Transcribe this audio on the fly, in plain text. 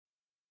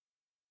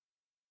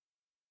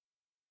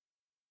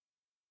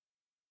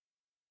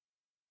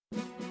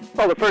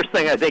Well, the first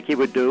thing I think he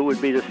would do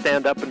would be to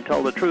stand up and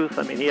tell the truth.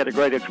 I mean, he had a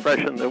great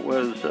expression that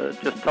was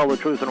just tell the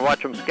truth and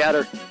watch them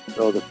scatter.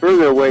 So the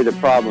further away the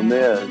problem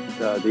is,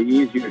 the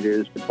easier it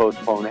is to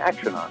postpone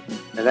action on it.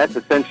 And that's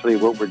essentially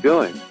what we're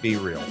doing. Be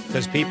real.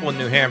 Because people in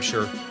New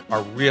Hampshire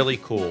are really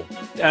cool.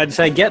 I'd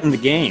say get in the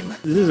game.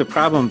 This is a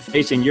problem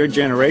facing your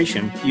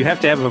generation. You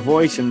have to have a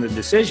voice in the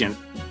decision.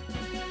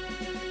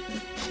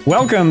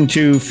 Welcome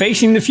to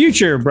Facing the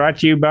Future, brought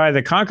to you by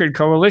the Concord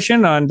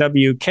Coalition on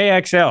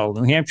WKXL,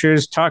 New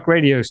Hampshire's talk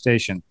radio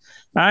station.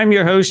 I'm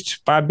your host,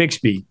 Bob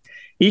Bixby.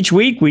 Each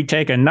week, we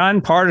take a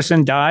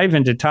nonpartisan dive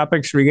into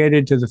topics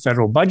related to the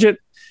federal budget,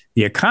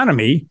 the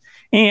economy,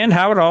 and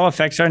how it all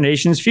affects our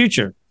nation's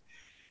future.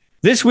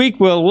 This week,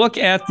 we'll look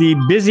at the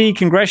busy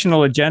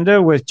congressional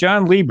agenda with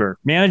Jon Lieber,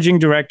 Managing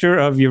Director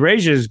of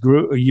Eurasia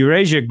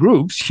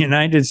Group's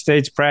United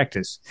States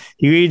practice.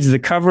 He leads the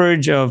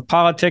coverage of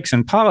politics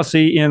and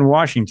policy in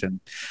Washington.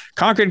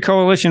 Concord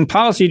Coalition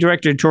Policy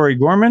Director Tori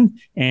Gorman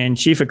and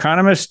Chief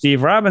Economist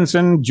Steve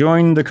Robinson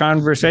joined the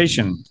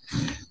conversation.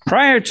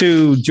 Prior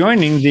to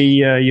joining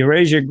the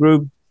Eurasia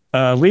Group,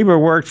 Lieber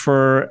worked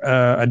for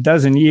a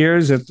dozen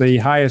years at the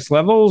highest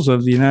levels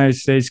of the United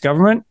States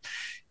government,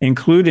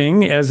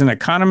 including as an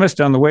economist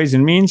on the Ways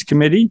and Means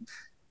Committee,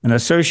 an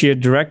associate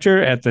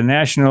director at the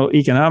National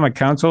Economic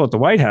Council at the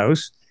White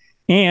House,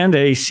 and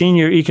a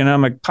senior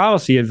economic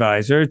policy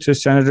advisor to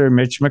Senator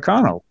Mitch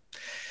McConnell.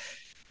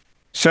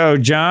 So,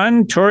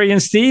 Jon, Tori,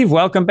 and Steve,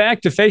 welcome back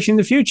to Facing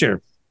the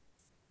Future.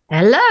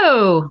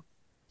 Hello.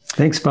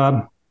 Thanks,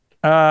 Bob.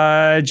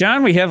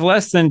 Jon, we have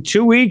less than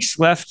 2 weeks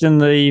left in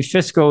the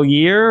fiscal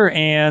year,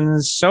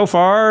 and so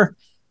far,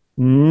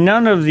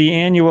 none of the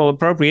annual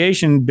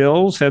appropriation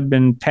bills have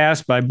been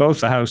passed by both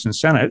the House and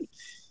Senate.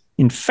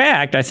 In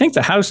fact, I think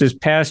the House has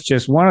passed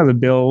just one of the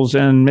bills,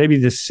 and maybe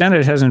the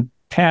Senate hasn't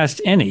passed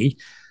any,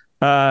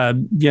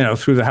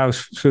 through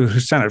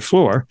the Senate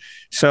floor.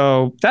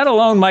 So that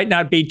alone might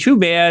not be too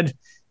bad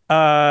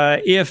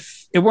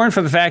if it weren't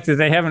for the fact that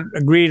they haven't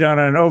agreed on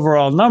an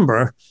overall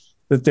number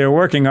that they're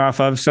working off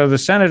of. So the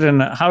Senate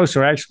and the House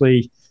are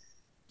actually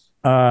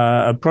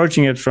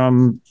approaching it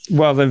from,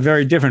 they're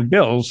very different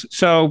bills.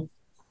 So,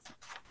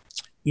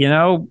 they're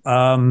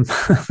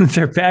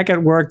back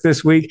at work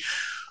this week.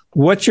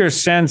 What's your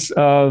sense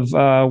of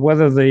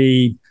whether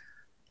the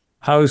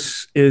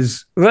House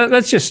is,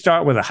 let's just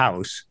start with the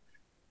House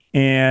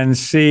and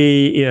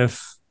see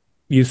if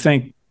you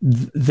think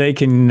they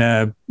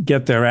can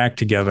get their act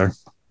together.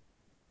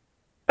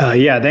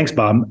 Thanks,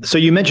 Bob. So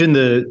you mentioned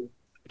the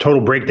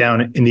total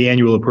breakdown in the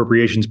annual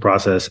appropriations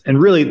process,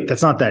 and really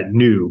that's not that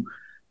new.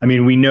 I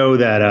mean, we know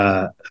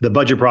that the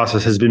budget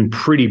process has been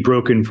pretty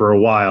broken for a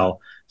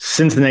while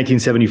since the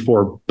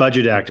 1974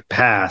 Budget Act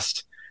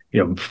passed,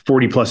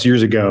 40 plus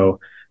years ago.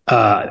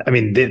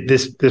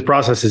 This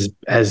process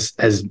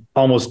has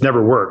almost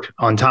never worked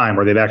on time,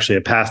 where they've actually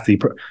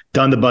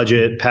done the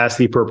budget, passed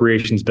the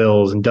appropriations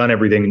bills, and done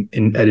everything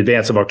in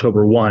advance of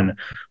October 1,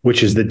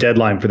 which is the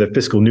deadline for the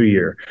fiscal new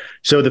year.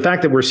 So the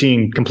fact that we're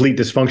seeing complete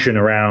dysfunction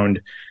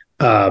around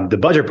the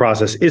budget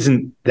process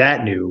isn't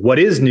that new. What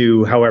is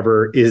new,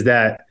 however, is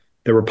that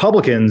the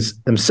Republicans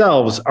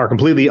themselves are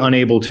completely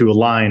unable to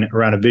align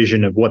around a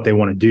vision of what they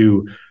want to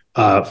do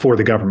for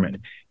the government.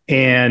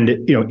 And,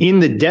 in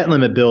the debt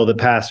limit bill that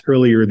passed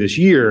earlier this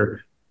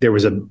year, there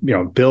was a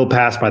bill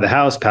passed by the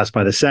House, passed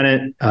by the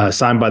Senate,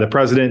 signed by the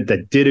president,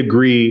 that did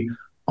agree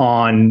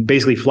on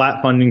basically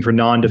flat funding for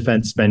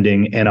non-defense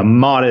spending and a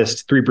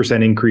modest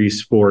 3%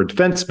 increase for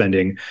defense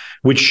spending,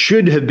 which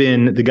should have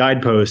been the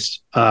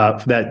guidepost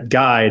that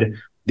guide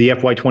the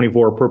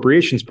FY24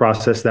 appropriations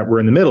process that we're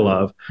in the middle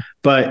of.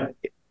 But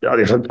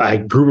there's a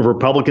group of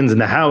Republicans in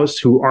the House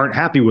who aren't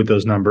happy with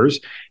those numbers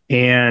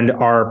and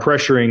are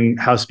pressuring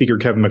House Speaker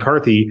Kevin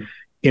McCarthy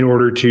in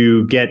order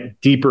to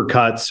get deeper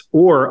cuts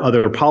or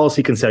other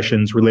policy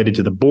concessions related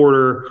to the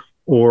border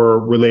or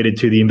related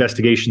to the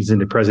investigations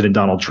into President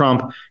Donald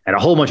Trump and a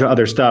whole bunch of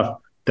other stuff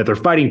that they're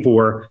fighting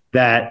for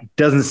that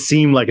doesn't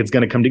seem like it's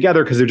going to come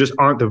together because there just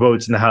aren't the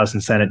votes in the House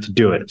and Senate to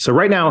do it. So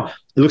right now,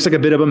 it looks like a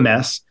bit of a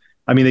mess.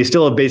 I mean, they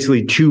still have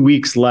basically 2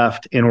 weeks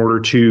left in order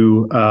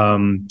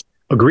to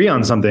agree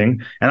on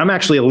something. And I'm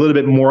actually a little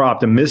bit more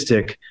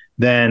optimistic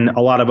than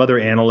a lot of other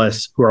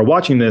analysts who are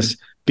watching this,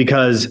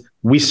 because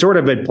we sort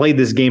of had played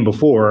this game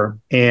before,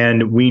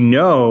 and we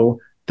know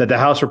that the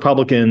House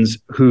Republicans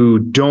who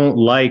don't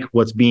like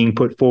what's being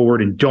put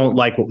forward and don't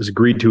like what was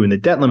agreed to in the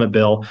debt limit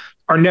bill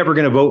are never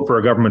going to vote for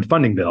a government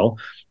funding bill.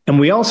 And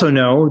we also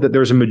know that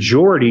there's a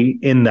majority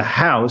in the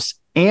House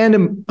and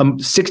a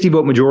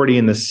 60-vote majority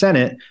in the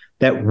Senate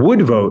that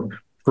would vote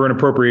for an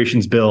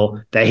appropriations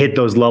bill that hit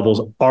those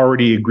levels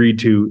already agreed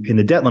to in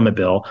the debt limit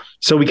bill.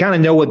 So we kind of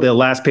know what the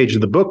last page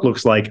of the book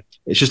looks like.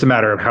 It's just a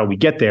matter of how we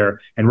get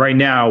there. And right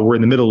now we're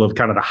in the middle of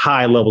kind of the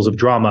high levels of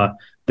drama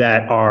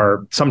that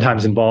are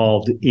sometimes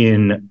involved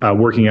in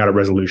working out a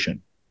resolution.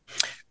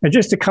 And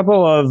just a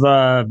couple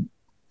of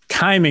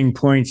timing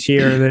points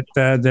here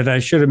that I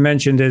should have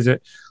mentioned is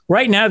that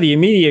right now the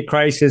immediate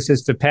crisis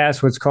is to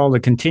pass what's called a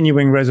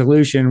continuing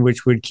resolution,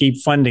 which would keep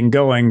funding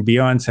going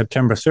beyond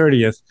September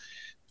 30th.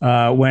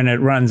 when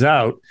it runs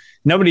out.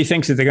 Nobody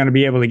thinks that they're going to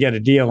be able to get a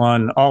deal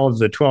on all of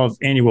the 12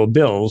 annual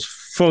bills,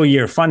 full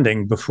year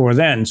funding before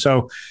then.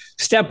 So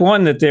step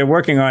one that they're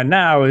working on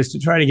now is to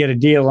try to get a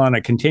deal on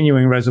a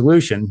continuing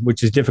resolution,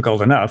 which is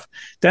difficult enough.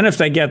 Then if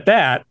they get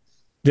that,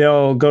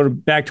 they'll go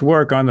back to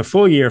work on the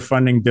full year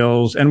funding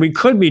bills. And we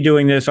could be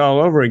doing this all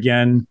over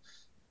again,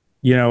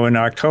 in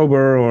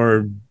October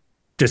or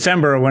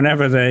December or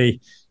whenever they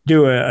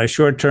do a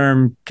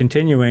short-term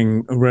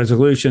continuing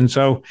resolution.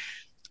 So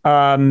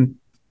on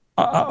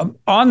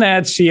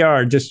that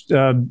CR, just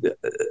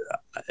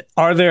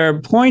are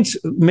there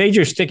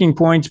major sticking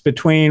points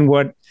between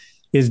what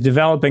is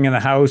developing in the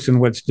House and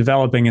what's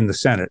developing in the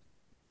Senate?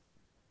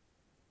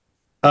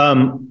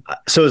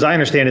 So as I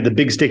understand it, the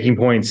big sticking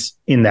points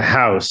in the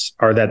House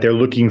are that they're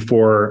looking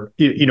for,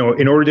 in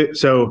order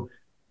to,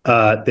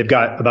 they've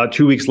got about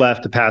 2 weeks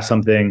left to pass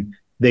something.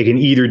 They can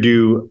either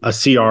do a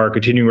CR,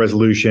 continuing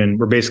resolution,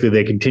 where basically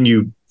they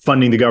continue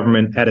funding the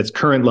government at its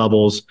current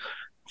levels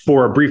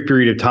for a brief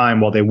period of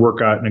time while they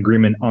work out an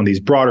agreement on these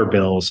broader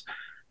bills.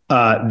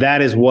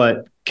 That is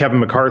what Kevin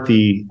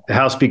McCarthy, the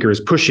House Speaker, is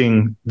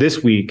pushing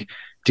this week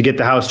to get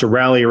the House to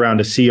rally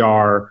around a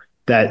CR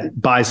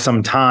that buys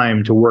some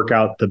time to work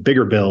out the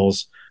bigger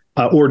bills,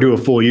 or do a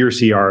full year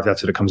CR if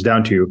that's what it comes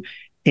down to.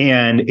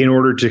 And in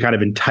order to kind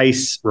of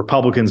entice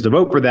Republicans to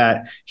vote for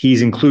that,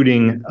 he's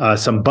including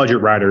some budget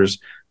riders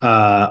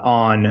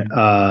on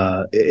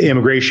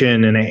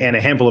immigration and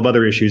a handful of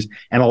other issues.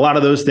 And a lot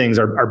of those things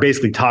are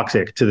basically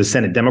toxic to the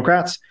Senate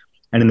Democrats.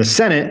 And in the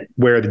Senate,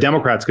 where the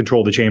Democrats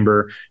control the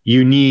chamber,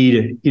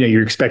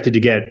 you're expected to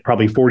get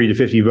probably 40 to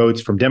 50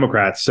 votes from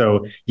Democrats.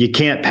 So you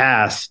can't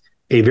pass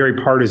a very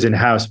partisan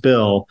House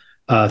bill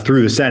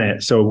through the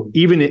Senate. So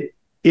even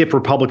if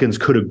Republicans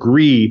could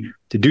agree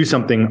to do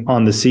something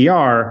on the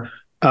CR,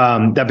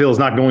 that bill is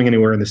not going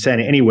anywhere in the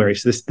Senate anyway.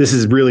 So this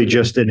is really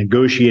just a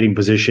negotiating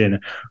position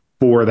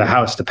for the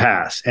House to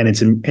pass. And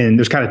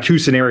there's kind of two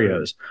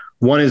scenarios.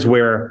 One is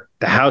where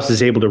the House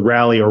is able to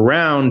rally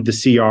around the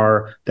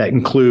CR that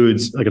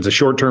includes, like, it's a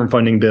short-term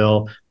funding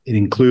bill. It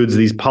includes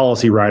these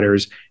policy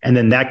riders. And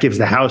then that gives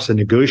the House a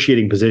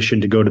negotiating position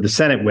to go to the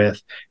Senate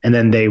with. And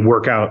then they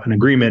work out an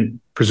agreement,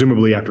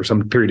 presumably after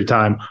some period of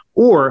time.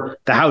 Or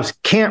the House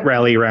can't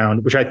rally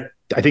around, which I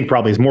think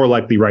probably is more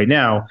likely right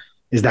now,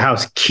 is the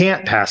House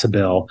can't pass a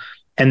bill.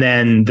 And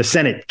then the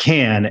Senate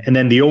can. And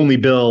then the only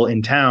bill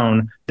in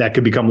town that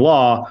could become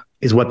law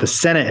is what the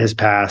Senate has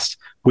passed,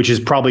 which is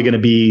probably going to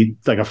be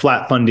like a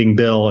flat funding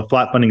bill, a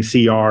flat funding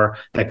CR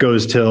that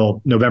goes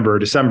till November or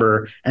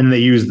December. And they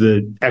use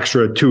the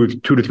extra two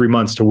to 3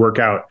 months to work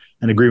out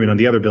an agreement on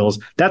the other bills.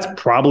 That's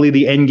probably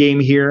the end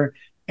game here.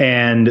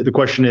 And the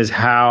question is,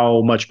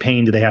 how much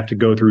pain do they have to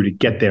go through to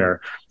get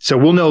there? So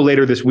we'll know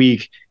later this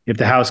week if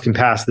the House can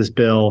pass this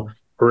bill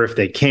or if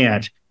they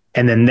can't.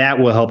 And then that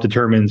will help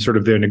determine sort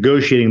of their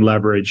negotiating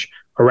leverage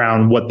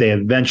around what they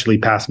eventually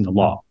pass into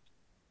law.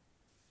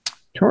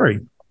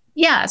 Tori.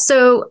 Yeah.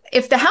 So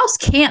if the House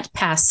can't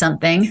pass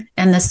something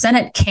and the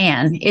Senate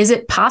can, is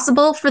it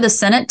possible for the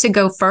Senate to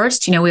go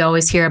first? We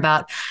always hear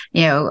about,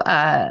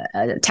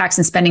 tax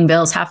and spending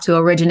bills have to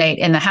originate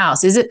in the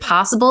House. Is it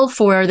possible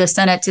for the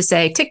Senate to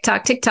say, tick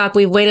tock,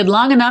 we've waited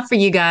long enough for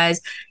you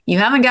guys. You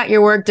haven't got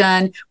your work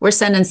done. We're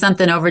sending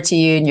something over to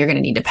you and you're going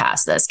to need to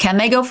pass this. Can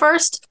they go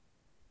first?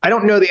 I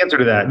don't know the answer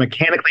to that.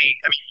 Mechanically,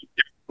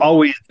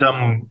 always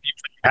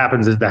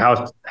happens is the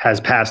House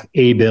has passed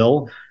a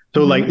bill.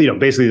 So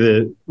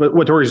basically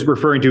what Tori's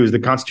referring to is the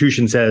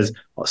Constitution says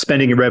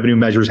spending and revenue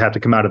measures have to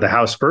come out of the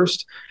House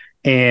first.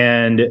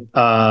 And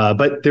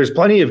but there's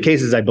plenty of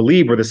cases, I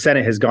believe, where the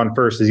Senate has gone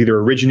first, has either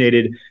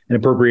originated an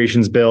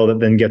appropriations bill that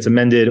then gets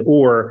amended,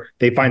 or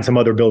they find some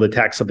other bill to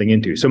tack something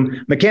into. So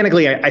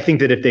mechanically, I think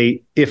that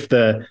if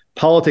the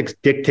politics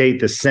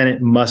dictate the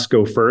Senate must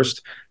go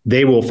first,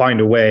 they will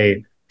find a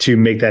way to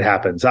make that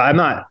happen. So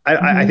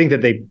I think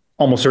that they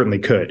almost certainly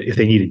could if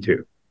they needed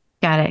to.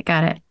 Got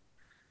it.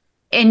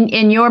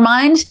 In your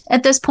mind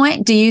at this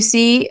point, do you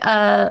see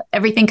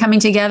everything coming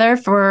together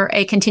for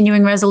a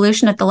continuing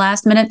resolution at the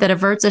last minute that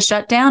averts a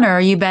shutdown, or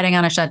are you betting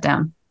on a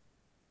shutdown?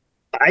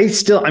 I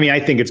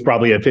think it's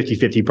probably a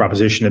 50-50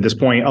 proposition at this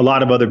point. A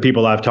lot of other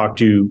people I've talked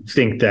to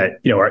think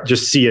that,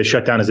 just see a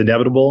shutdown as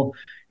inevitable,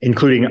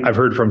 including I've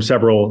heard from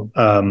several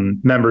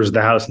members of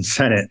the House and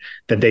Senate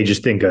that they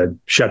just think a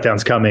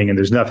shutdown's coming and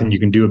there's nothing you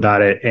can do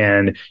about it.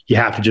 And you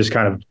have to just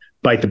kind of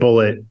bite the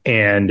bullet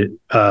and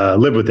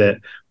live with it.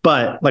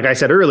 But like I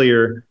said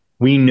earlier,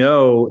 we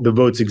know the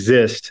votes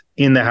exist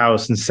in the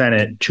House and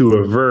Senate to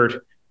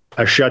avert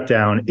a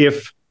shutdown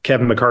if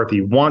Kevin McCarthy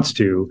wants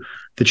to.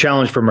 The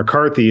challenge for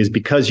McCarthy is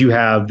because you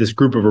have this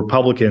group of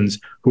Republicans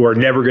who are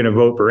never going to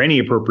vote for any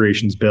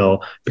appropriations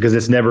bill because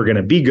it's never going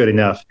to be good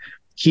enough.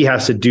 He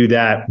has to do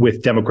that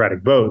with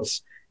Democratic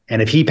votes. And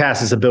if he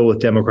passes a bill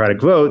with Democratic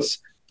votes,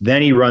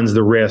 then he runs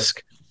the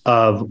risk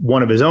of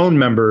one of his own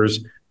members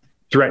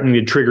threatening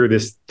to trigger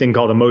this thing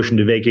called a motion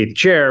to vacate the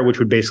chair, which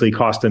would basically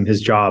cost him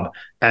his job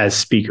as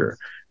Speaker.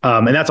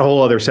 And that's a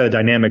whole other set of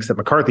dynamics that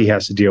McCarthy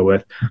has to deal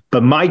with.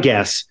 But my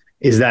guess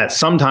is that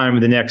sometime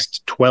in the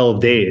next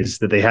 12 days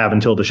that they have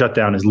until the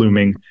shutdown is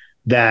looming,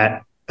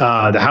 that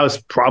the House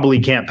probably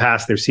can't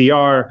pass their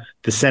CR,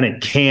 the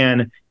Senate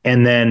can,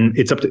 and then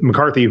it's up to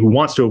McCarthy, who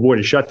wants to avoid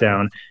a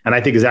shutdown, and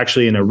I think is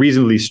actually in a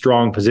reasonably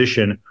strong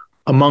position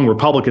among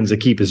Republicans to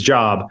keep his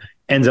job,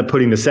 ends up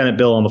putting the Senate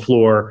bill on the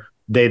floor.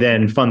 They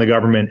then fund the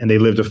government and they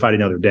live to fight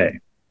another day.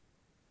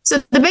 So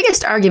the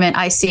biggest argument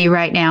I see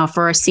right now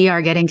for a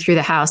CR getting through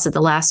the House at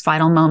the last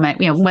final moment,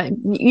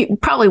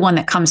 probably one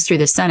that comes through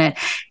the Senate,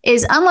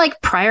 is unlike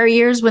prior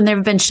years when there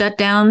have been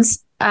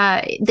shutdowns.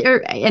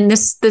 And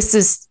this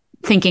is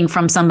thinking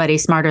from somebody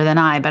smarter than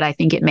I, but I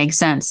think it makes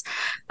sense.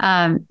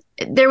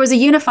 There was a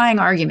unifying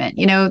argument.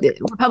 The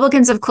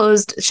Republicans have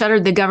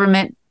shuttered the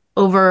government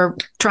over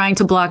trying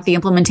to block the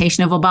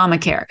implementation of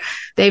Obamacare.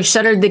 They've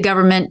shuttered the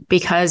government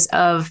because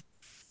of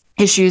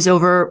issues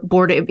over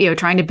border,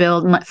 trying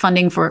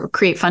to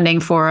create funding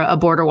for a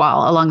border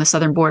wall along the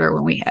southern border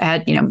when we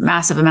had,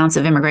 massive amounts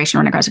of immigration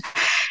running across.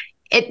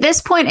 At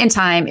this point in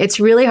time, it's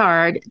really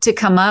hard to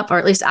come up, or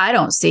at least I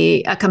don't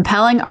see a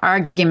compelling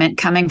argument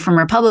coming from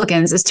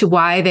Republicans as to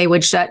why they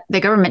would shut the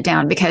government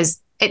down,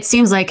 because it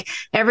seems like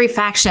every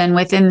faction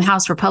within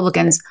House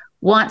Republicans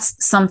wants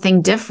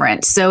something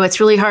different. So it's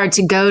really hard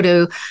to go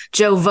to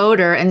Joe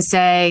Voter and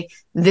say,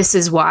 this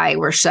is why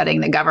we're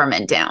shutting the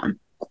government down.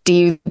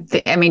 Do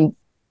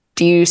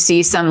you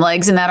see some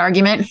legs in that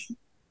argument?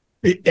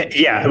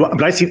 Yeah,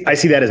 but I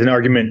see that as an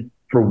argument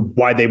for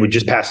why they would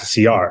just pass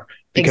a CR,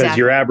 because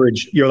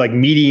exactly. your like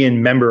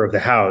median member of the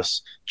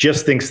House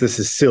just thinks this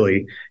is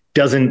silly,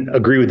 doesn't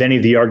agree with any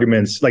of the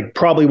arguments, like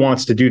probably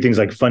wants to do things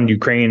like fund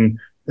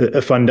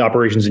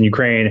operations in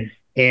Ukraine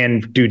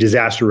and do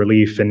disaster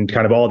relief and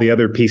kind of all the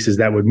other pieces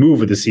that would move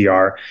with the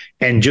CR,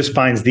 and just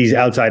finds these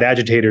outside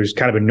agitators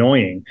kind of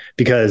annoying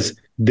because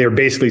they're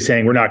basically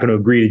saying we're not going to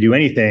agree to do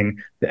anything,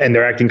 and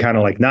they're acting kind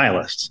of like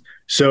nihilists.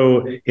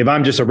 So if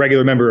I'm just a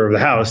regular member of the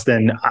House,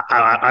 then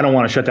I don't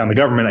want to shut down the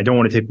government. I don't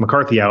want to take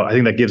McCarthy out. I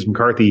think that gives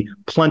McCarthy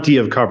plenty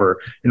of cover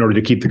in order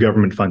to keep the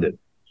government funded.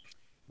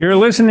 You're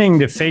listening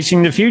to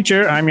Facing the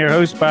Future. I'm your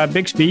host, Bob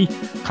Bixby.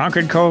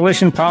 Concord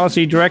Coalition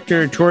Policy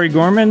Director Tori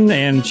Gorman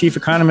and Chief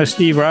Economist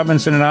Steve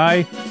Robinson and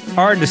I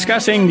are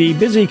discussing the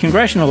busy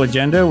congressional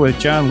agenda with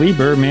Jon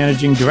Lieber,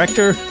 Managing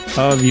Director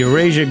of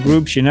Eurasia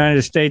Group's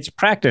United States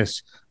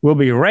practice. We'll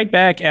be right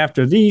back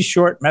after these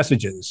short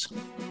messages.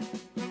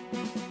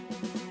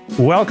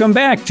 Welcome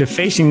back to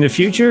Facing the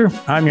Future.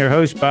 I'm your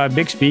host, Bob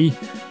Bixby.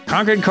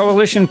 Concord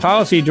Coalition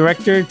Policy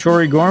Director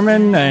Tori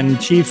Gorman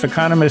and Chief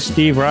Economist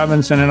Steve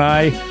Robinson and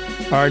I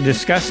are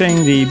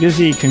discussing the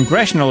busy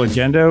congressional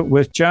agenda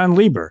with Jon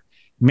Lieber,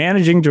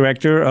 Managing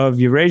Director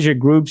of Eurasia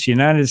Group's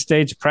United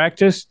States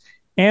practice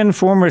and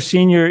former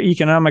Senior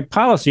Economic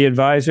Policy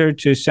Advisor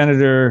to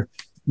Senator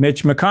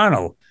Mitch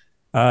McConnell.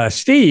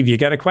 Steve, you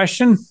got a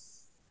question?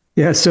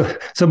 Yeah, so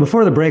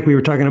before the break, we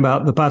were talking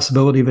about the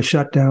possibility of a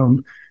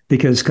shutdown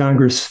because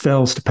Congress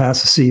fails to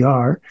pass a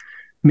CR.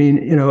 I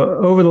mean,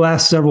 over the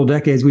last several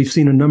decades, we've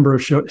seen a number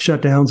of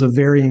shutdowns of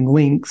varying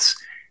lengths,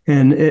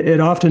 and it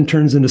often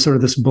turns into sort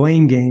of this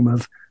blame game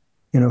of,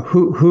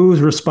 who's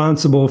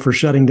responsible for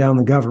shutting down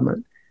the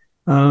government.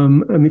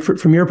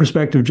 From your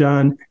perspective,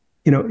 Jon,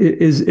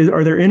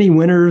 are there any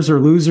winners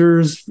or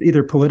losers,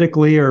 either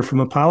politically or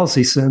from a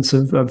policy sense,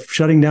 of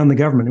shutting down the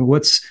government?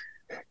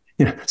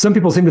 And some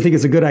people seem to think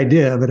it's a good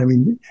idea, but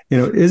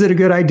is it a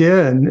good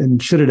idea,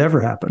 and should it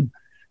ever happen?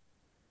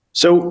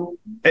 So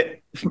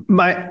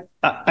my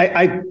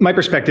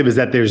perspective is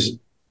that there's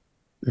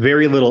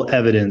very little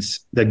evidence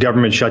that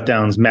government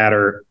shutdowns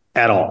matter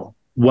at all,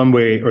 one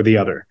way or the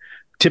other.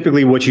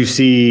 Typically, what you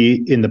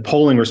see in the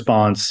polling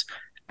response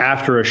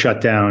after a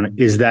shutdown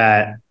is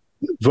that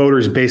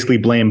voters basically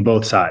blame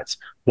both sides.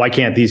 Why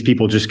can't these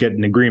people just get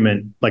an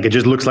agreement? Like, it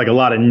just looks like a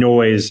lot of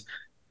noise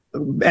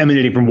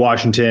emanating from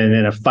Washington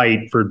and a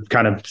fight for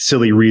kind of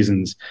silly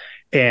reasons.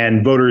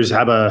 And voters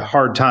have a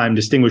hard time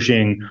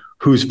distinguishing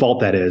whose fault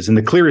that is. And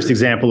the clearest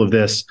example of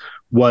this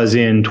was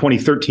in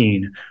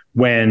 2013,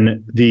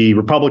 when the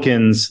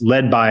Republicans,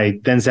 led by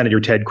then Senator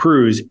Ted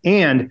Cruz,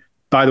 and,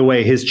 by the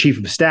way, his chief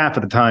of staff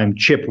at the time,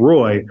 Chip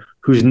Roy,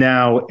 who's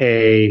now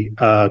a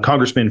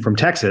congressman from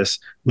Texas,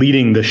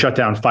 leading the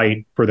shutdown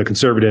fight for the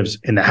conservatives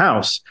in the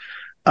House.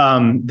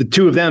 The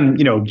two of them,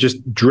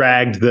 just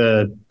dragged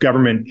the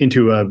government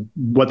into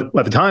what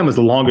at the time was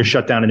the longest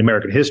shutdown in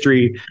American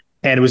history.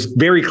 And it was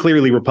very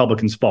clearly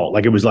Republicans' fault.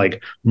 Like, it was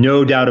like,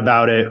 no doubt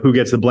about it. Who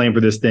gets the blame for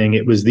this thing?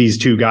 It was these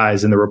two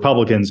guys and the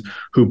Republicans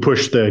who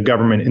pushed the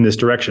government in this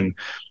direction.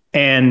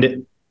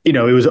 And, it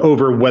was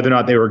over whether or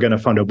not they were going to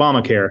fund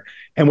Obamacare.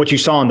 And what you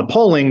saw in the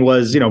polling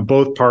was,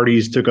 both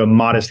parties took a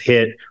modest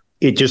hit.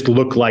 It just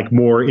looked like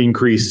more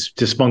increased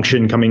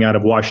dysfunction coming out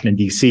of Washington,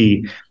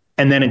 D.C.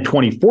 And then in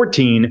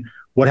 2014,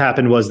 what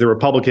happened was the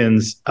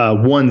Republicans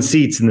won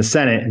seats in the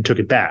Senate and took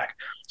it back.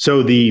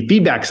 So the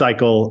feedback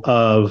cycle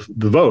of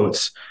the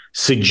votes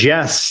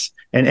suggests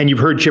And you've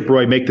heard Chip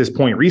Roy make this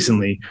point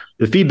recently.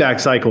 The feedback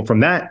cycle from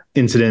that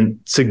incident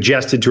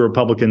suggested to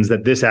Republicans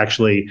that this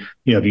actually,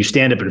 if you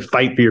stand up and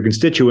fight for your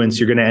constituents,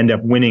 you're going to end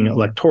up winning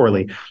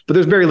electorally. But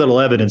there's very little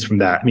evidence from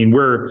that. I mean,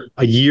 we're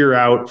a year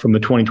out from the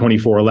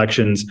 2024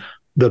 elections.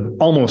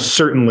 Almost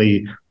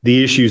certainly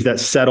the issues that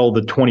settle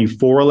the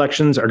 24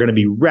 elections are going to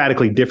be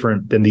radically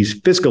different than these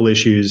fiscal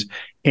issues.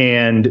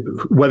 And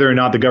whether or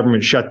not the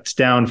government shuts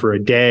down for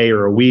a day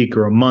or a week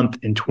or a month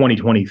in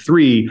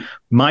 2023,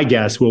 my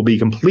guess will be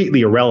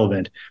completely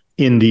irrelevant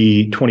in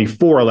the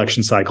 24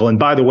 election cycle. And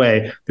by the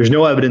way, there's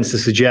no evidence to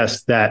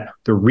suggest that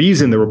the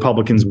reason the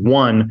Republicans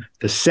won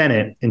the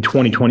Senate in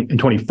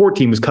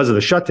 2014 was because of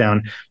the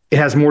shutdown. It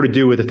has more to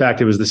do with the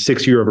fact it was the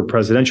 6th year of a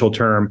presidential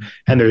term,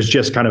 and there's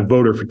just kind of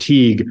voter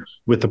fatigue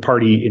with the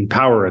party in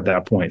power at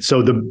that point.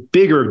 So the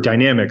bigger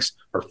dynamics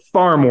are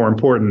far more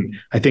important,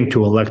 I think,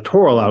 to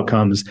electoral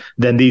outcomes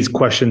than these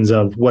questions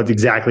of what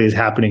exactly is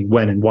happening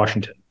when in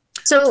Washington.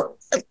 So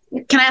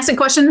can I ask a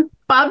question,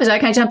 Bob?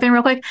 Can I jump in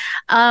real quick?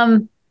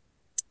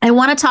 I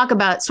want to talk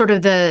about sort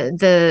of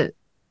the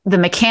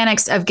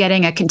mechanics of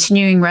getting a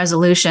continuing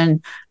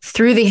resolution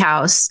through the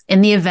House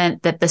in the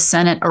event that the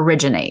Senate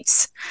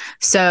originates.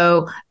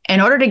 So in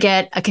order to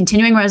get a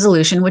continuing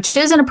resolution, which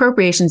is an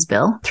appropriations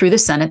bill through the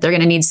Senate, they're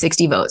going to need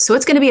 60 votes. So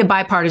it's going to be a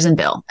bipartisan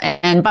bill.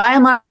 And by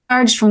and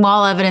large, from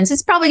all evidence,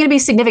 it's probably going to be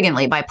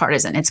significantly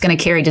bipartisan. It's going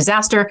to carry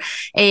disaster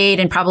aid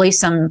and probably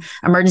some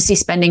emergency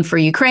spending for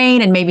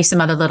Ukraine and maybe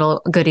some other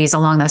little goodies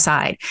along the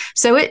side.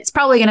 So it's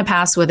probably going to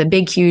pass with a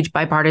big, huge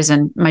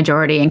bipartisan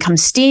majority and come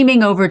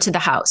steaming over to the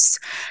House.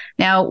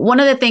 Now, one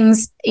of the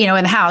things,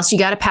 in the House, you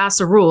got to pass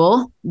a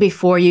rule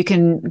before you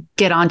can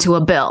get onto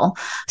a bill.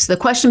 So the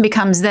question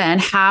becomes then,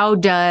 how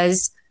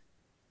does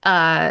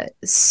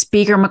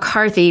Speaker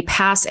McCarthy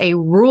pass a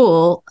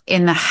rule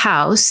in the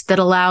House that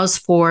allows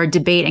for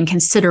debate and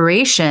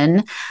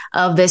consideration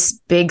of this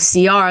big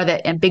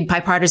big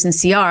bipartisan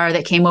CR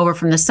that came over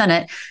from the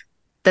Senate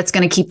that's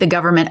going to keep the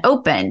government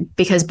open?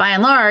 Because by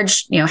and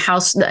large,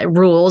 House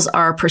rules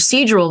are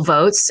procedural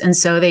votes, and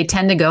so they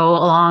tend to go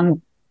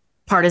along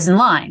partisan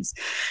lines.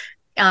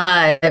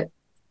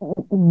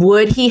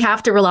 Would he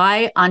have to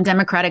rely on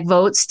Democratic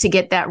votes to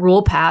get that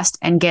rule passed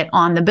and get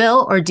on the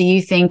bill? Or do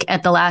you think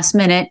at the last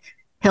minute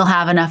he'll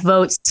have enough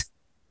votes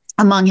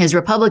among his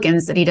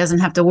Republicans that he doesn't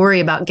have to worry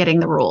about getting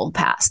the rule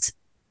passed?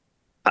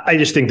 I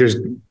just think there's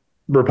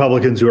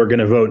Republicans who are going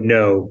to vote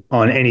no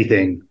on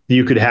anything.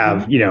 You could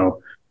have, you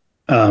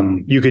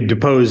could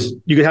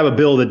have a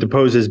bill that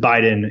deposes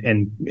Biden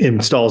and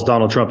installs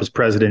Donald Trump as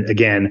president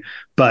again.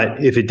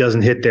 But if it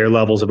doesn't hit their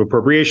levels of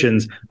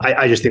appropriations,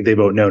 I just think they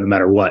vote no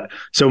matter what.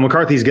 So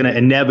McCarthy's going to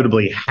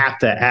inevitably have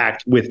to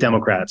act with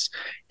Democrats.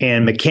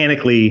 And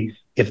mechanically,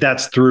 if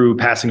that's through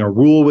passing a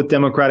rule with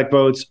Democratic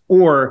votes,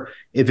 or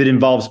if it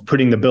involves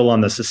putting the bill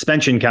on the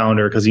suspension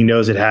calendar because he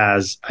knows it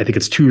has, I think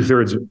it's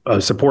 2/3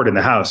 of support in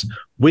the House,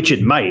 which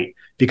it might,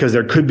 because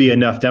there could be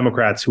enough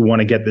Democrats who want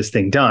to get this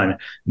thing done,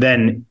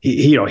 then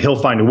he'll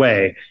find a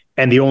way.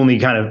 And the only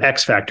kind of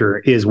X factor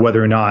is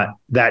whether or not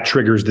that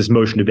triggers this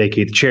motion to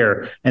vacate the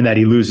chair and that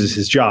he loses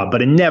his job.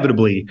 But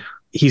inevitably,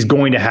 he's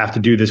going to have to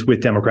do this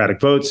with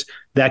Democratic votes.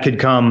 That could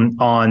come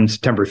on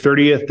September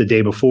 30th, the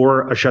day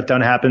before a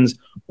shutdown happens,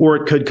 or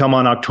it could come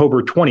on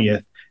October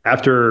 20th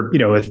after,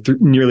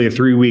 nearly a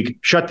 3-week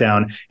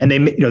shutdown. And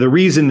the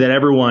reason that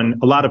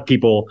a lot of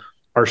people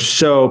are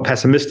so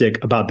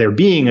pessimistic about there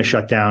being a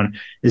shutdown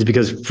is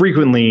because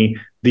frequently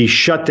the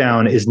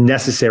shutdown is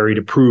necessary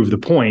to prove the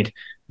point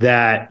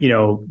that,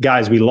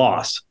 guys, we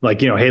lost.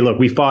 Like, hey, look,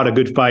 we fought a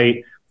good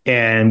fight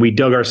and we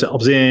dug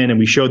ourselves in and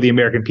we showed the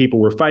American people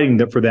we're fighting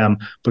for them.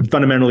 But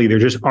fundamentally, there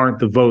just aren't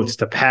the votes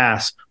to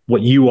pass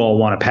what you all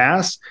want to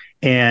pass.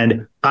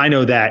 And I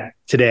know that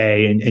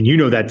today, and you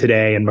know that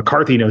today, and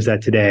McCarthy knows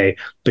that today,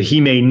 but he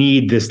may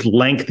need this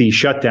lengthy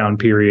shutdown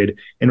period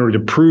in order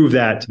to prove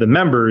that to the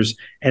members.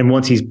 And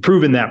once he's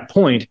proven that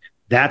point,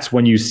 that's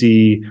when you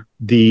see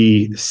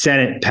the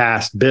Senate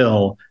passed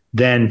bill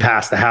then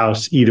pass the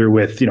House, either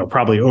with,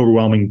 probably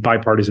overwhelming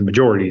bipartisan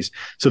majorities.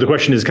 So the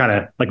question is kind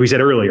of, like we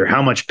said earlier,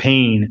 how much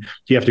pain do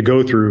you have to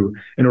go through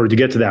in order to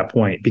get to that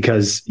point?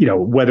 Because,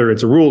 whether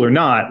it's a rule or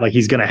not, like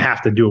he's going to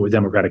have to do it with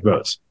Democratic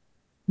votes.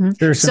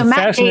 There's some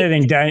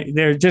fascinating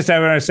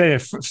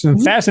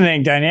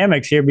fascinating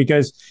dynamics here,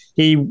 because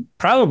he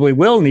probably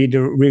will need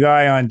to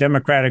rely on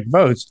Democratic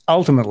votes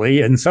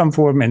ultimately in some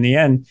form in the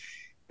end.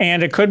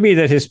 And it could be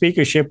that his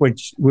speakership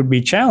would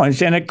be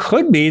challenged, and it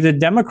could be that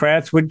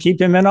Democrats would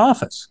keep him in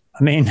office.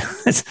 I mean,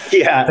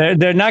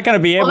 they're not going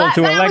to be able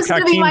to elect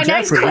Hakeem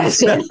Jeffries.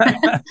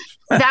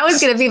 That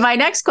was going to be my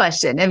next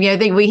question. I mean, I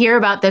think we hear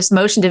about this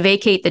motion to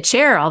vacate the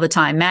chair all the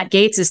time. Matt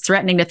Gaetz is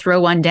threatening to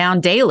throw one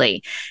down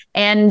daily.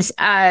 And,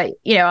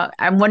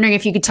 I'm wondering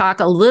if you could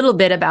talk a little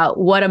bit about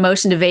what a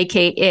motion to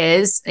vacate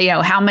is,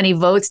 how many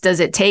votes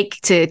does it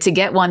take to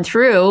get one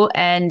through,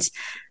 and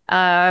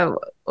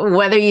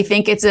whether you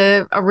think it's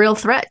a real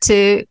threat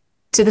to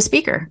the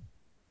speaker.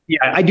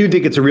 Yeah, I do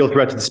think it's a real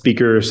threat to the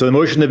speaker. So the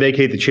motion to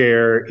vacate the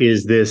chair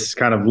is this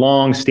kind of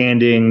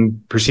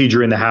long-standing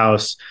procedure in the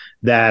House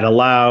that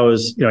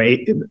allows,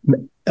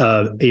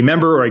 a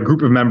member or a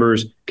group of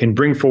members can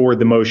bring forward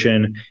the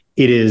motion.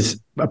 It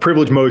is a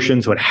privileged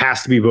motion, so it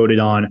has to be voted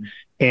on.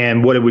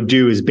 And what it would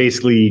do is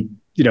basically,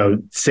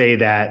 say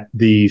that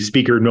the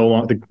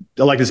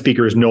elected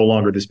speaker is no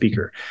longer the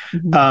speaker.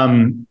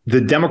 Mm-hmm. The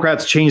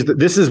Democrats changed.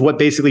 This is what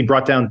basically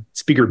brought down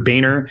Speaker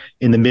Boehner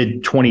in the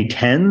mid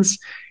 2010s.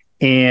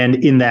 And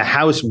in the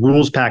House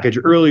rules package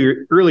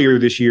earlier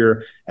this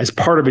year, as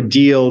part of a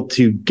deal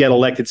to get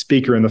elected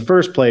speaker in the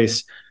first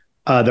place,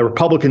 the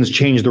Republicans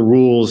changed the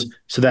rules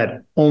so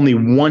that only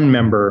one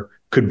member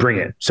could bring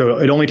it. So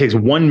it only takes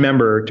one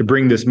member to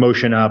bring this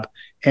motion up,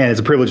 and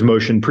it's a privileged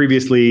motion.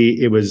 Previously,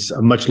 it was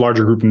a much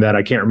larger group than that.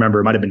 I can't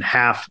remember. It might have been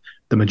half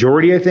the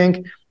majority, I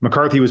think.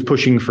 McCarthy was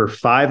pushing for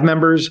 5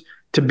 members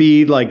to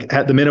be like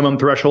at the minimum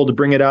threshold to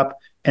bring it up.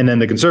 And then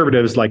the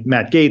conservatives, like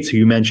Matt Gaetz, who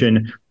you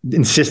mentioned,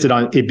 insisted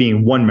on it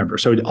being one member.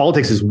 So all it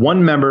takes is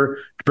one member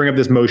to bring up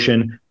this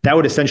motion. That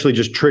would essentially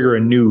just trigger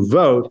a new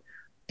vote.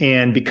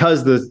 And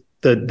because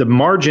the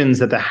margins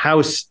that the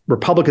House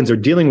Republicans are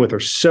dealing with are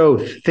so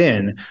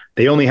thin,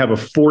 they only have a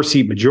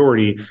 4-seat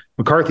majority.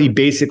 McCarthy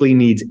basically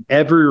needs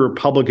every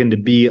Republican to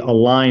be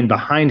aligned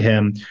behind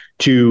him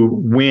to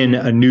win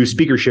a new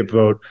speakership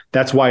vote.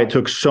 That's why it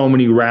took so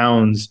many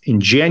rounds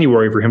in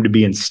January for him to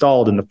be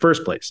installed in the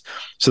first place.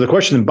 So the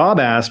question Bob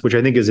asked, which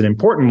I think is an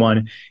important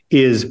one,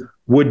 is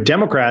would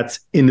Democrats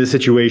in this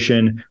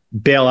situation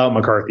bail out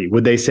McCarthy?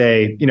 Would they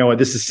say, you know what,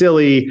 this is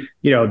silly,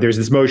 there's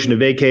this motion to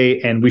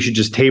vacate and we should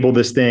just table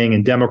this thing,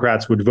 and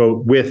Democrats would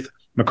vote with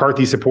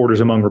McCarthy supporters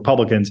among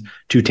Republicans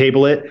to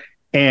table it?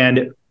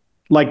 And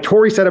like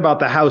Tori said about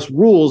the House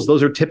rules,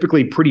 those are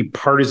typically pretty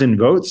partisan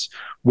votes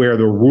where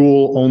the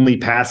rule only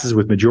passes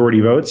with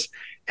majority votes.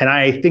 And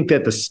I think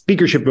that the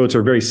speakership votes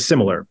are very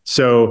similar.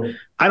 So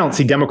I don't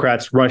see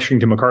Democrats rushing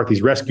to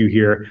McCarthy's rescue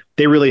here.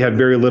 They really have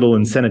very little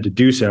incentive to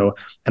do so.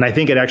 And I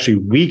think it actually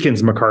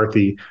weakens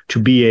McCarthy to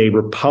be a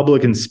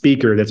Republican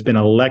speaker that's been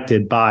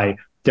elected by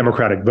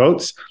Democratic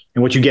votes.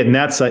 And what you get in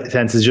that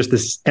sense is just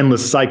this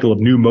endless cycle of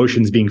new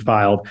motions being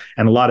filed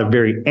and a lot of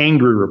very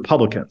angry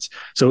Republicans.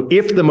 So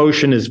if the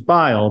motion is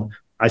filed,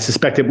 I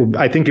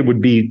think it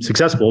would be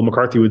successful.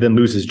 McCarthy would then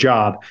lose his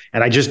job.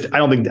 And I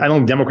don't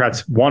think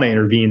Democrats want to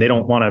intervene. They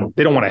don't want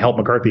to help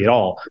McCarthy at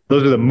all.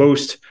 Those are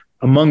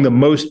among the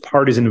most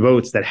partisan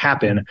votes that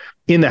happen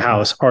in the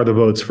House are the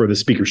votes for the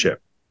speakership.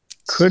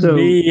 Could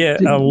be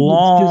a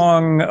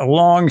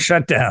long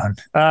shutdown.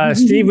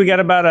 Steve, we got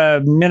about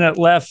a minute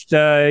left.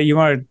 You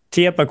want to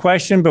tee up a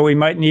question, but we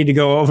might need to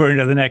go over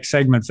into the next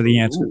segment for the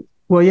answer.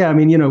 Well, yeah, I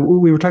mean,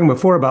 we were talking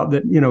before about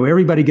that,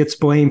 everybody gets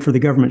blamed for the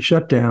government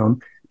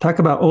shutdown. Talk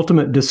about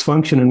ultimate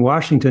dysfunction in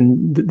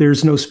Washington.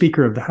 There's no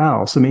Speaker of the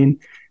House. I mean,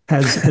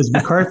 has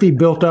McCarthy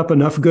built up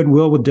enough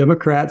goodwill with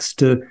Democrats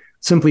to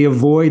simply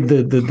avoid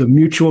the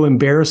mutual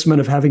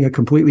embarrassment of having a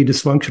completely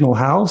dysfunctional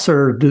House,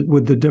 or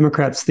would the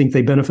Democrats think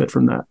they benefit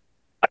from that?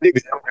 I think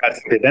the Democrats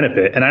think they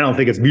benefit, and I don't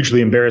think it's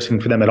mutually embarrassing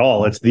for them at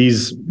all. It's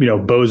these,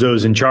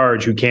 bozos in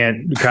charge who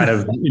can't kind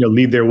of,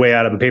 lead their way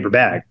out of a paper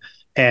bag.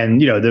 And,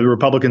 the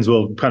Republicans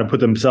will kind of put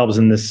themselves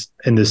in this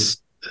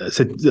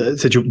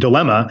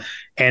dilemma,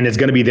 and it's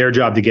going to be their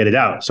job to get it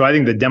out. So I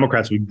think the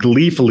Democrats would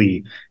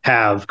gleefully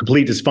have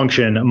complete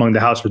dysfunction among the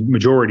House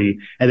majority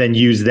and then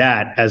use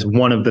that as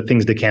one of the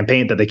things they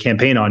campaign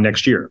on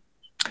next year.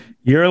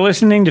 You're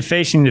listening to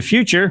Facing the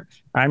Future.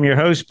 I'm your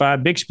host,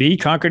 Bob Bixby.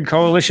 Concord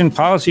Coalition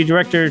Policy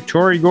Director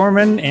Tori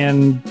Gorman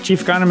and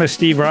Chief Economist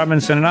Steve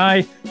Robinson and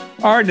I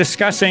are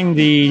discussing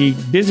the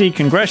busy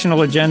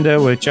congressional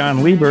agenda with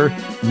Jon Lieber,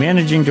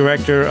 Managing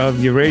Director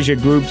of Eurasia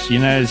Group's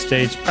United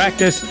States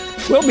practice.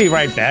 We'll be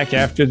right back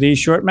after these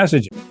short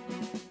messages.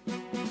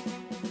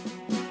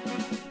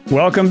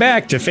 Welcome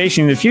back to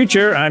Facing the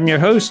Future. I'm your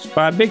host,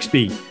 Bob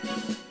Bixby.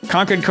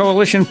 Concord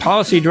Coalition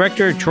Policy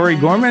Director Tori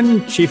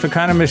Gorman, Chief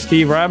Economist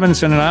Steve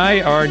Robinson, and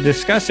I are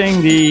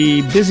discussing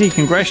the busy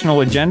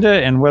congressional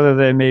agenda and whether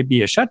there may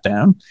be a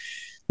shutdown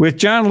with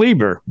Jon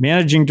Lieber,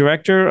 Managing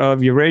Director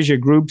of Eurasia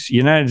Group's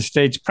United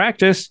States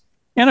practice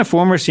and a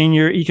former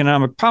senior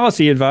economic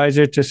policy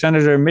advisor to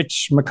Senator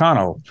Mitch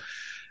McConnell.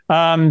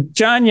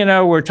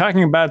 John, we're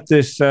talking about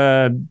this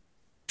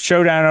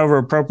showdown over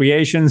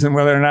appropriations and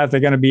whether or not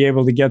they're going to be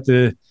able to get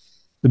the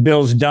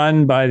bills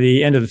done by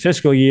the end of the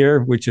fiscal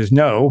year, which is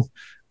no.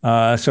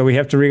 So we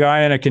have to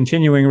rely on a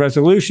continuing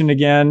resolution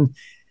again.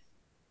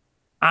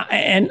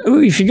 And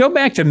if you go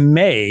back to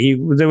May,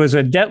 there was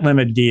a debt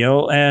limit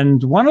deal.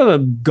 And one of the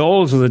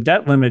goals of the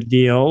debt limit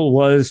deal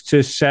was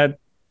to set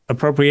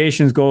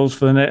appropriations goals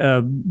for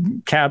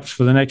the caps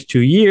for the next 2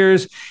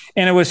 years.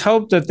 And it was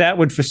hoped that that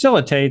would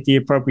facilitate the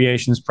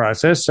appropriations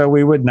process so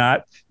we would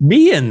not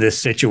be in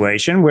this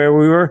situation where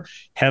we were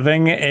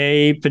having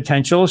a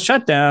potential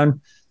shutdown.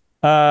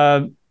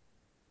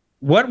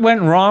 What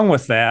went wrong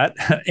with that?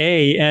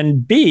 A,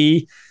 and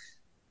B,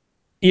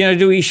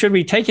 should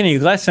we take any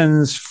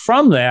lessons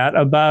from that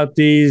about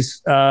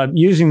these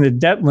using the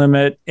debt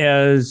limit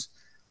as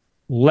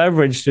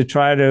leverage to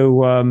try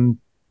to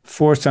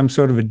for some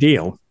sort of a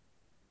deal.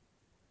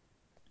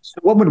 So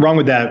what went wrong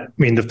with that? I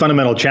mean, the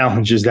fundamental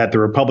challenge is that the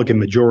Republican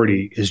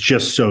majority is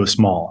just so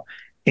small.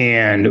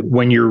 And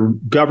when you're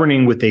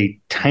governing with a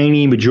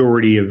tiny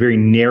majority, a very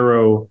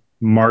narrow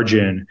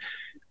margin,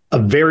 a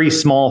very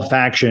small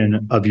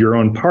faction of your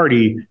own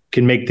party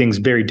can make things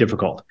very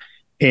difficult.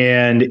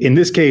 And in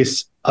this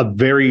case, a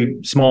very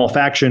small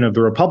faction of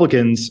the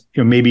Republicans,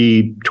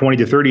 maybe 20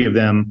 to 30 of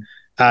them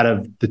out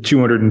of the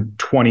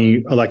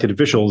 220 elected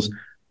officials,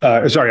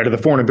 out of the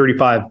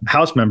 435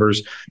 House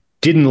members,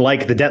 didn't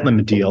like the debt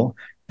limit deal.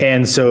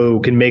 And so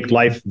can make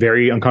life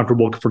very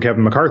uncomfortable for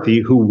Kevin McCarthy,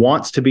 who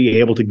wants to be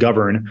able to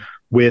govern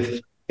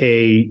with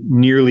a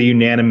nearly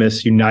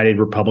unanimous United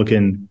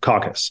Republican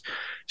caucus.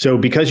 So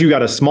because you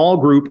got a small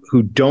group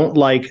who don't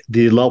like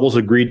the levels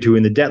agreed to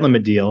in the debt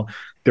limit deal,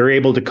 they're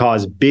able to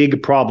cause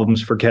big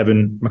problems for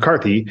Kevin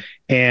McCarthy.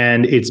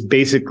 And it's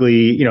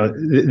basically,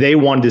 they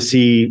wanted to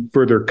see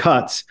further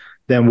cuts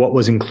than what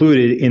was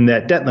included in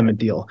that debt limit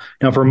deal.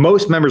 Now, for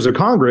most members of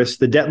Congress,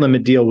 the debt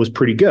limit deal was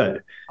pretty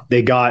good.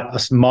 They got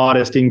a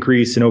modest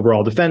increase in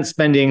overall defense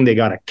spending. They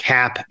got a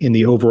cap in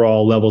the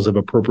overall levels of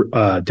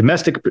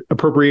domestic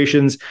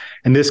appropriations.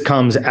 And this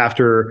comes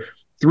after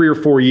 3 or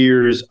 4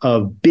 years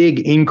of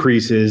big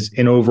increases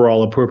in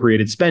overall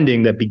appropriated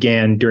spending that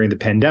began during the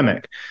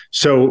pandemic.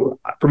 So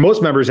for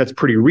most members, that's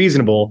pretty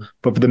reasonable.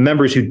 But for the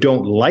members who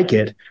don't like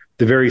it,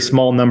 the very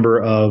small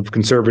number of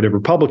conservative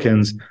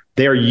Republicans,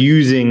 they are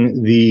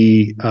using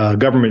the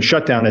government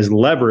shutdown as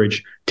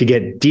leverage to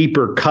get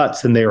deeper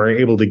cuts than they were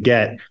able to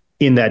get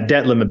in that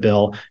debt limit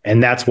bill.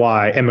 And that's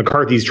why, and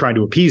McCarthy's trying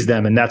to appease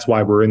them. And that's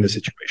why we're in this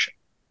situation.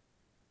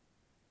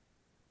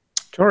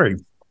 Tori.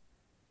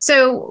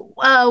 So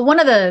one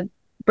of the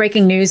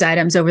breaking news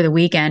items over the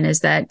weekend is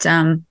that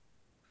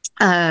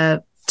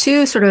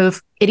two sort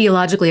of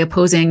ideologically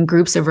opposing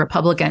groups of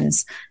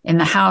Republicans in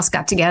the House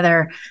got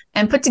together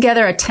and put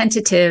together a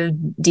tentative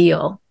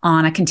deal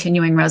on a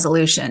continuing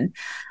resolution.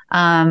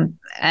 And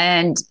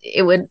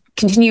it would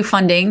continue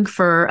funding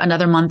for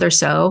another month or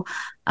so.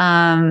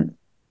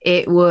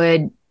 It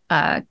would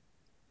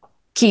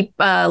keep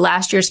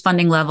last year's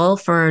funding level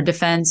for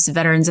defense,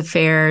 veterans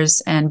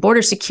affairs, and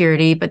border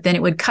security, but then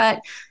it would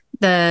cut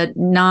the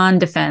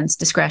non-defense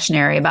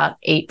discretionary about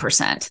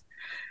 8%.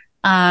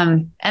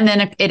 And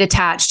then it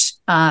attached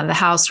the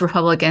House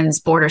Republicans'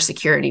 border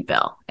security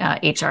bill,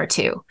 H.R.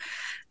 2.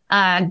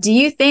 Do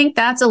you think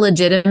that's a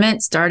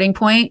legitimate starting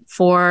point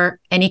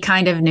for any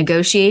kind of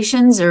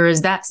negotiations, or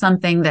is that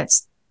something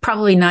that's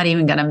probably not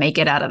even going to make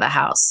it out of the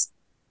House?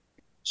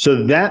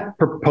 So that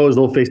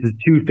proposal faces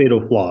two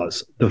fatal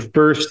flaws. The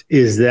first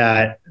is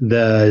that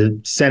the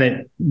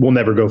Senate will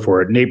never go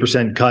for it. An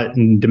 8% cut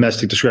in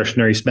domestic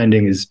discretionary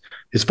spending is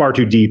far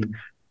too deep.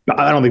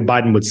 I don't think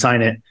Biden would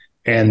sign it.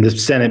 And the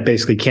Senate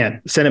basically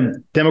can't. Senate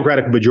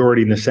Democratic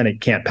majority in the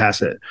Senate can't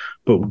pass it.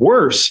 But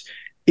worse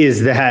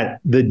is that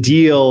the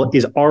deal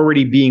is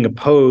already being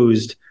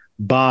opposed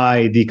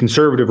by the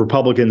conservative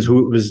Republicans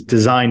who it was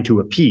designed to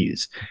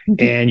appease.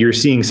 And you're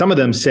seeing some of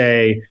them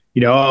say,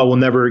 we'll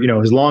never,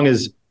 as long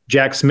as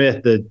Jack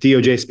Smith, the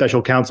DOJ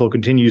special counsel,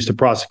 continues to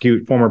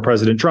prosecute former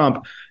President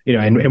Trump,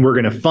 and we're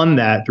going to fund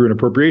that through an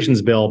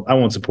appropriations bill, I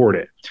won't support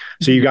it.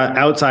 So you got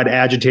outside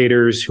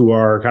agitators who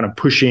are kind of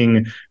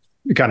pushing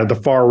kind of the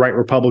far right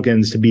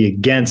Republicans to be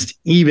against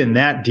even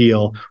that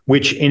deal,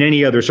 which in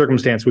any other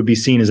circumstance would be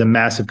seen as a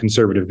massive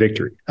conservative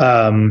victory.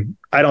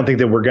 I don't think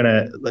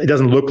that it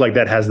doesn't look like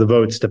that has the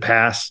votes to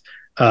pass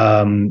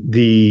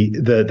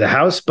the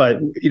House, but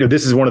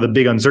this is one of the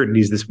big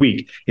uncertainties this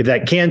week. If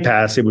that can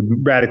pass, it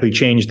would radically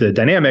change the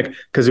dynamic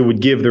because it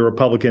would give the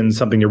Republicans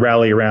something to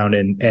rally around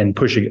and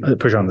push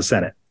on the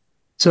Senate.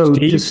 So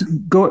just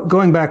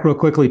going back real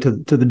quickly to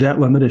the debt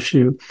limit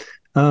issue,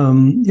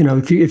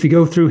 if you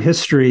go through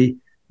history,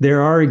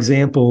 there are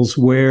examples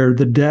where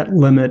the debt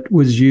limit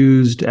was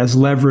used as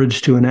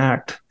leverage to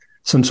enact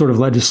some sort of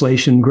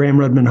legislation.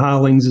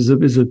 Graham-Rudman-Hollings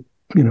is a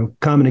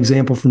common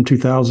example from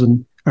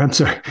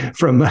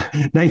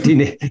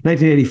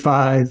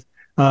 1985.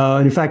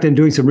 And in fact, in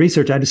doing some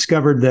research, I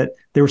discovered that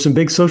there were some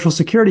big Social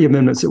Security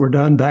amendments that were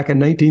done back in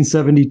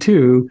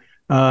 1972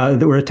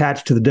 that were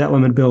attached to the debt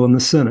limit bill in the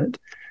Senate.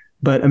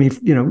 But I mean,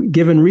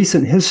 given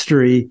recent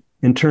history,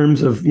 in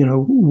terms of,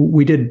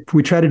 we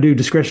tried to do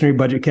discretionary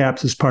budget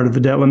caps as part of the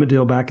debt limit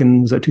deal back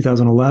in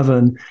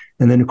 2011.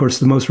 And then, of course,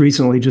 the most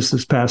recently, just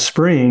this past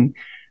spring,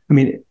 I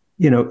mean,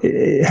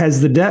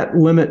 has the debt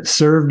limit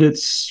served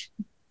its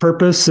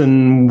purpose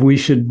and we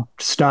should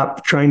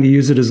stop trying to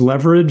use it as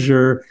leverage?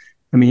 Or,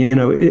 I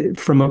mean,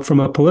 from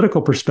a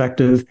political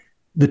perspective,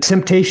 the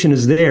temptation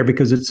is there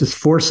because it's this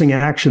forcing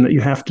action that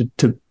you have to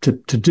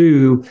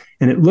do.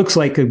 And it looks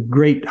like a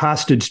great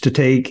hostage to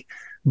take.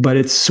 But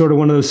it's sort of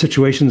one of those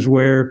situations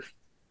where,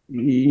 I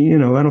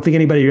don't think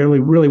anybody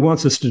really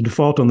wants us to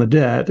default on the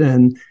debt.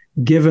 And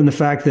given the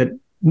fact that,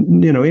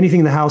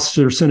 anything the House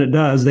or Senate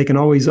does, they can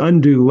always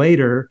undo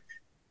later.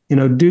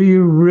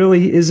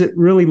 Is it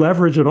really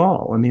leverage at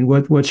all? I mean,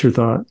 what's your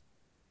thought?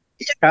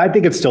 I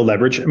think it's still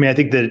leverage. I mean, I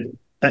think that,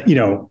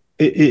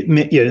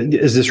 it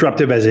as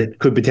disruptive as it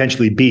could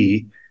potentially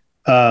be,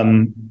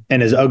 And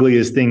as ugly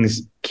as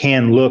things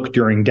can look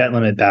during debt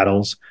limit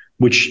battles,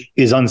 which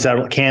is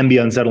can be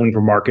unsettling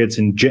for markets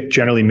and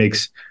generally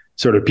makes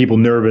sort of people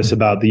nervous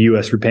about the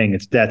U.S. repaying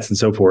its debts and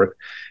so forth.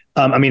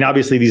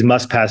 Obviously, these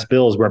must-pass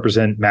bills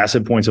represent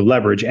massive points of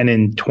leverage. And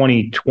in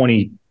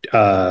 2020,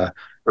 or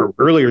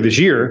earlier this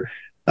year,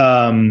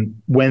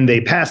 when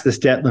they passed this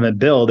debt limit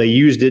bill, they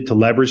used it to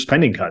leverage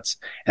spending cuts.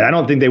 And I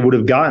don't think they would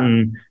have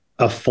gotten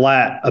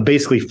a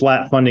basically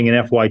flat funding in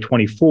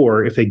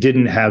FY24 if they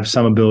didn't have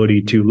some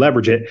ability to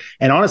leverage it.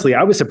 And honestly,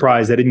 I was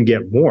surprised they didn't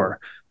get more.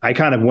 I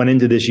kind of went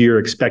into this year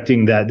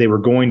expecting that they were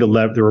going to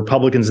the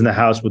Republicans in the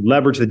House would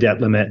leverage the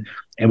debt limit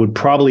and would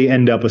probably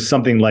end up with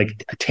something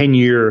like a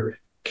 10-year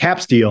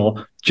caps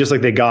deal, just like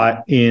they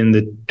got in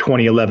the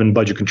 2011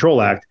 Budget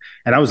Control Act.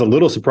 And I was a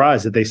little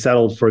surprised that they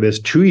settled for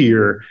this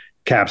 2-year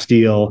caps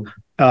deal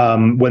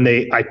when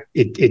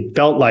it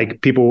felt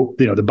like people,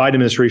 the Biden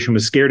administration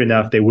was scared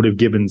enough they would have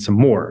given some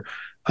more.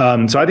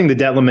 So I think the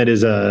debt limit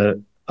is a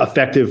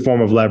effective form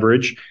of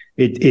leverage.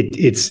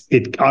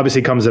 It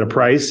obviously comes at a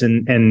price,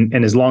 and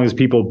as long as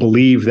people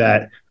believe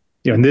that,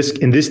 in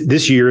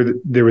this year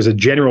there was a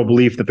general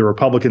belief that the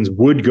Republicans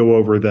would go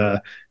over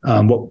the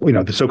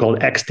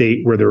so-called X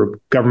date, where the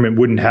government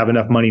wouldn't have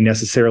enough money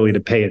necessarily to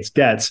pay its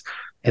debts,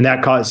 and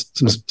that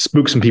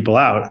spooked some people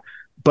out.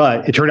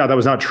 But it turned out that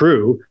was not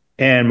true,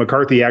 and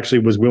McCarthy actually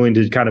was willing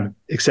to kind of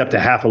accept a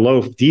half a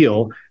loaf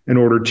deal in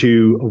order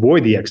to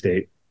avoid the X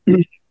date.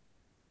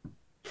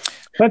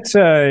 Let's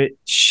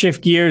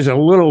shift gears a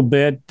little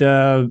bit,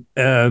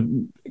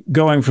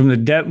 going from the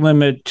debt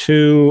limit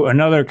to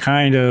another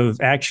kind of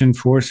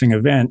action-forcing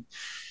event.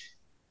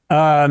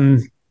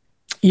 The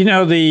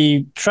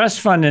trust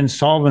fund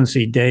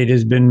insolvency date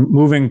has been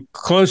moving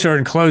closer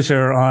and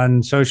closer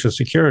on Social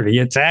Security.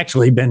 It's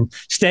actually been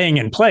staying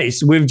in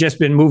place. We've just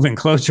been moving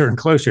closer and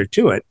closer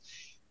to it.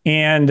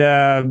 And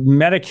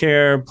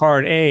Medicare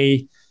Part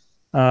A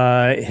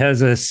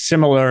has a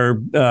similar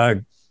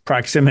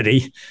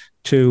proximity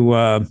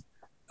to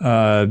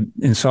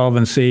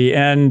insolvency.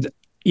 And,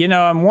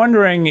 I'm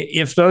wondering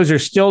if those are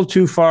still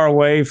too far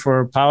away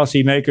for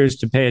policymakers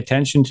to pay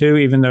attention to,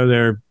 even though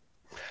they're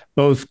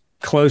both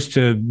close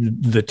to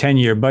the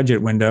 10-year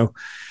budget window.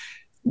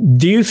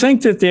 Do you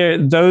think that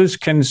those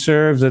can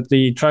serve, that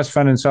the trust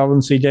fund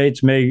insolvency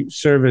dates may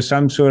serve as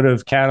some sort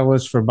of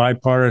catalyst for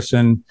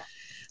bipartisan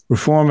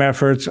reform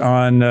efforts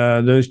on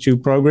those two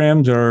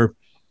programs, or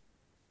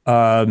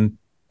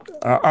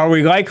are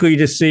we likely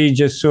to see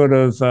just sort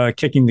of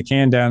kicking the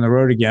can down the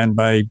road again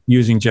by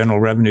using general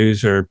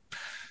revenues or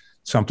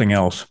something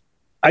else?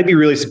 I'd be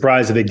really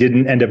surprised if they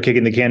didn't end up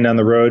kicking the can down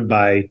the road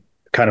by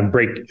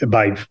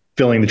by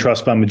filling the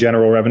trust fund with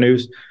general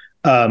revenues.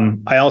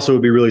 I also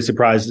would be really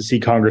surprised to see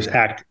Congress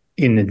act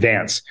in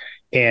advance.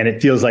 And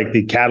it feels like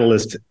the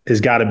catalyst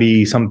has got to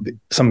be some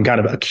kind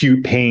of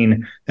acute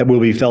pain that will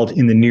be felt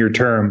in the near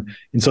term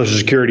in Social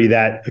Security.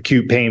 That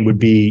acute pain would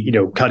be,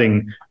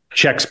 cutting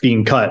checks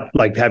being cut,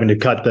 like having to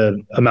cut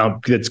the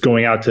amount that's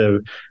going out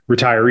to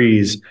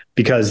retirees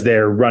because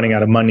they're running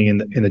out of money in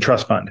the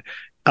trust fund.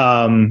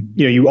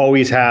 You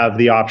always have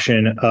the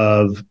option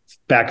of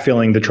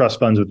backfilling the trust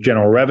funds with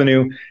general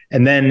revenue.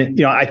 And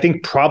then, I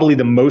think probably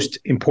the most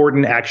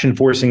important action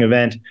forcing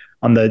event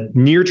on the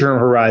near term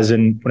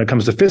horizon when it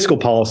comes to fiscal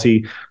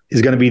policy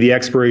is going to be the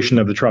expiration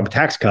of the Trump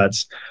tax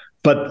cuts,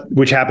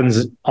 which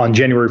happens on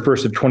January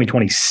 1st of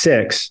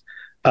 2026.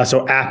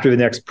 So after the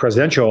next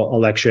presidential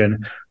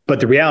election. But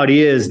the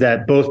reality is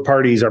that both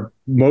parties are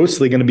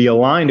mostly going to be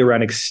aligned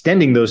around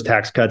extending those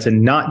tax cuts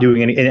and not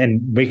doing any,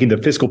 and making the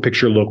fiscal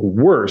picture look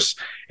worse,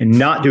 and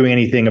not doing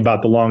anything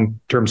about the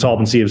long-term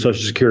solvency of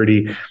Social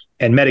Security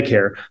and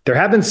Medicare. There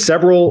have been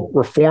several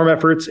reform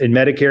efforts in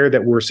Medicare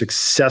that were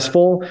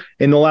successful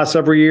in the last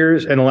several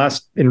years.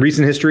 In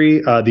recent history,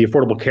 the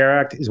Affordable Care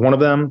Act is one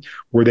of them,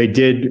 where they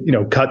did,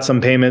 cut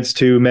some payments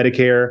to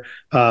Medicare.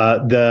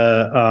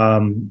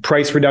 The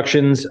price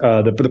reductions,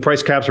 the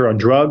price caps around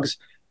drugs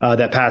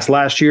that passed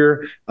last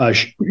year,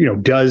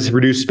 does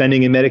reduce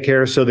spending in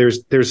Medicare. So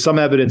there's some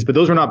evidence, but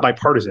those are not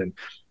bipartisan.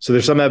 So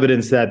there's some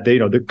evidence that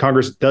the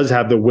Congress does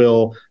have the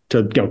will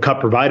to cut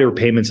provider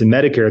payments in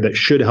Medicare that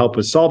should help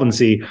with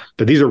solvency.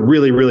 But these are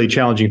really, really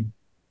challenging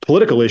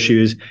political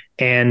issues,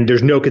 and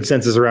there's no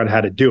consensus around how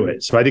to do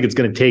it. So I think it's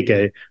going to take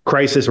a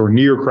crisis or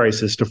near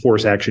crisis to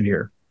force action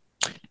here.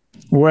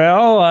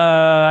 Well,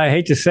 I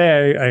hate to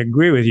say I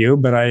agree with you,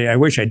 but I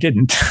wish I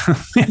didn't.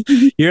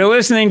 You're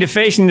listening to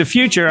Facing the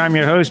Future. I'm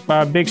your host,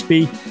 Bob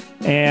Bixby,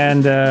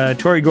 and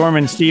Tori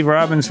Gorman, Steve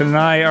Robinson, and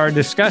I are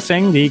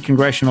discussing the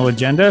congressional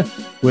agenda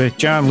with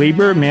Jon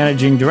Lieber,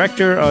 Managing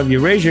Director of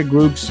Eurasia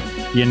Group's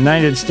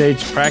United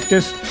States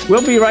practice.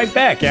 We'll be right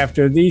back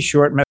after these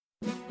short messages.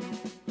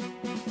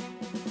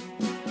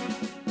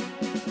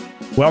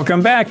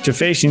 Welcome back to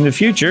Facing the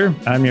Future.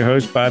 I'm your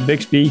host, Bob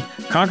Bixby.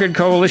 Concord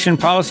Coalition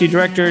Policy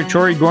Director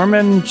Tori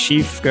Gorman,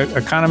 Chief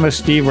Economist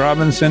Steve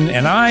Robinson,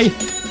 and I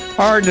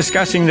are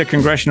discussing the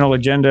congressional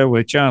agenda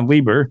with Jon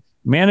Lieber,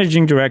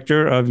 Managing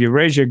Director of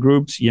Eurasia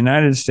Group's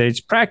United States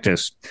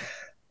practice.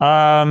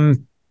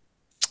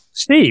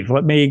 Steve,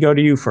 let me go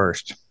to you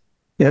first.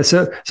 Yeah.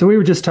 So we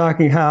were just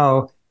talking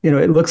how,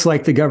 it looks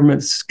like the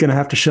government's going to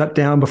have to shut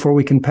down before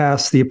we can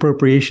pass the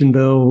appropriation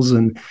bills.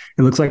 And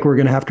it looks like we're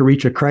going to have to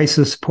reach a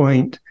crisis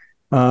point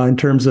in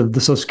terms of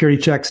the Social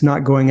Security checks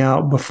not going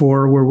out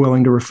before we're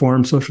willing to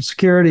reform Social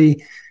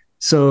Security.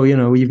 So,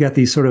 you've got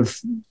these sort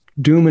of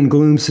doom and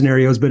gloom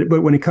scenarios. But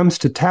when it comes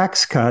to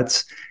tax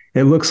cuts,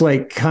 it looks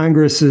like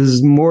Congress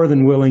is more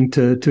than willing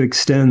to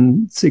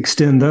extend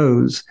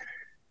those.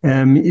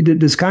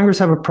 Does Congress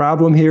have a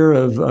problem here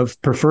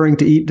of preferring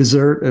to eat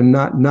dessert and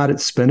not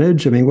its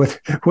spinach? I mean,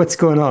 what's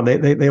going on?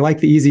 They like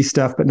the easy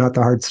stuff, but not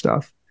the hard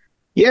stuff.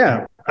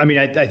 Yeah, I mean,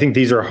 I think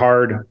these are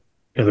hard.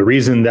 The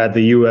reason that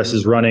the U.S.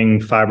 is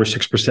running 5 or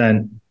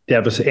 6%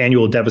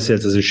 annual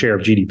deficits as a share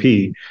of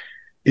GDP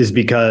is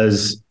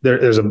because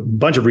there's a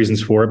bunch of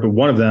reasons for it, but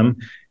one of them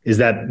is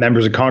that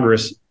members of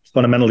Congress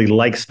fundamentally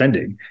like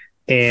spending,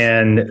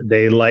 and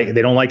they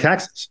don't like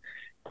taxes.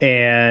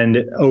 And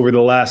over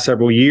the last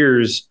several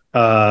years,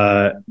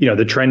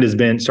 the trend has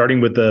been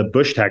starting with the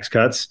Bush tax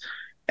cuts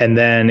and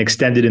then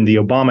extended in the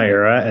Obama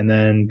era and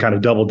then kind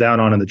of doubled down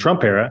on in the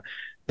Trump era.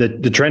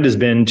 The trend has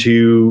been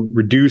to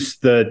reduce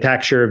the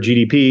tax share of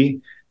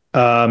GDP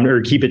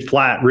or keep it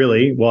flat,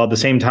 really, while at the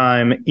same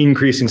time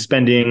increasing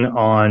spending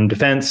on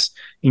defense,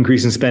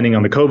 increasing spending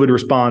on the COVID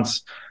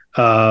response,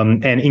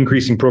 and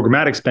increasing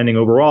programmatic spending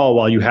overall,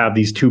 while you have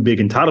these two big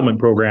entitlement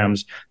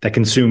programs that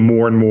consume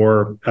more and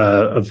more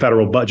of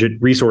federal budget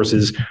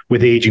resources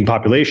with the aging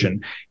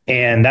population.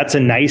 And that's a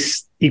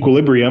nice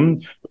equilibrium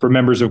for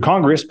members of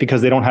Congress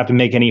because they don't have to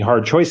make any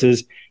hard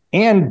choices.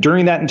 And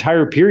during that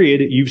entire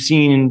period, you've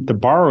seen the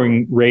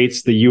borrowing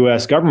rates the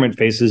U.S. government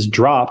faces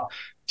drop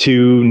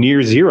to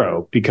near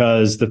zero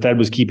because the Fed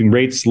was keeping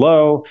rates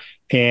low,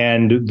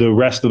 and the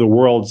rest of the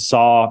world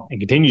saw and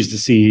continues to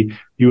see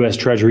U.S.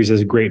 Treasuries as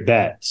a great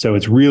bet. So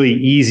it's really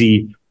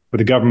easy for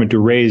the government to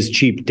raise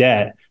cheap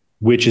debt,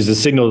 which is a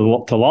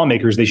signal to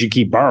lawmakers they should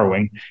keep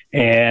borrowing.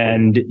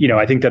 And,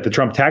 I think that the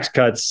Trump tax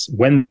cuts,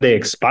 when they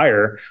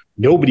expire,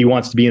 nobody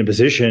wants to be in a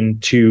position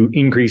to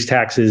increase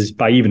taxes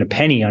by even a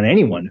penny on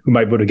anyone who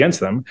might vote against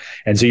them.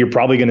 And so you're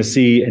probably going to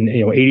see,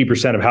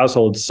 80% of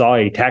households saw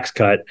a tax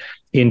cut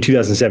in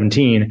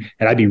 2017.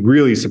 And I'd be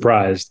really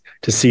surprised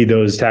to see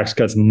those tax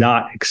cuts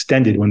not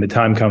extended when the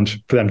time comes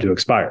for them to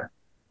expire.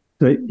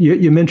 So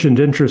you mentioned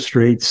interest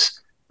rates.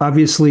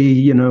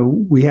 Obviously,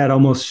 we had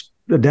almost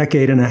a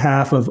decade and a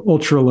half of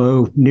ultra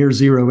low, near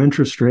zero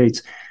interest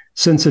rates.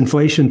 Since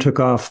inflation took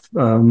off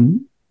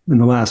in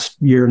the last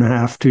year and a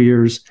half, 2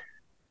 years,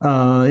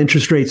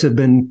 interest rates have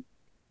been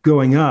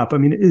going up. I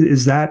mean,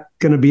 is that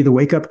going to be the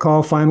wake up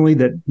call finally,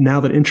 that now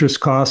that interest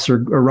costs are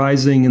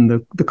rising and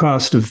the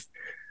cost of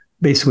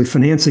basically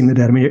financing the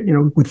debt? I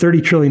mean, with 30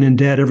 trillion in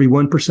debt, every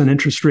 1%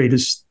 interest rate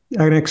is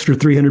an extra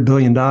 $300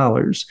 billion.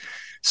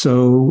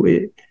 So,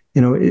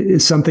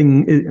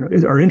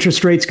 are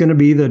interest rates going to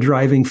be the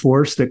driving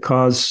force that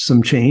cause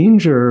some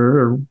change,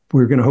 or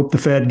we're going to hope the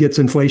Fed gets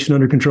inflation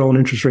under control and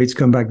interest rates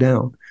come back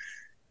down?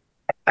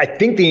 I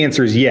think the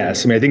answer is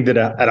yes. I mean, I think that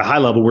at a high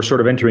level, we're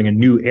sort of entering a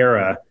new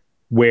era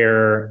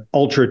where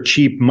ultra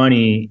cheap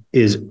money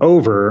is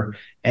over.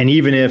 And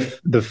even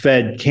if the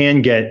Fed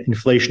can get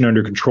inflation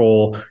under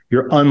control,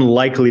 you're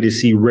unlikely to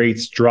see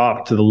rates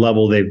drop to the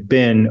level they've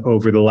been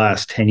over the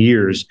last 10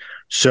 years.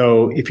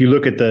 So if you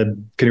look at the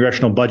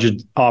Congressional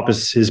Budget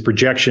Office's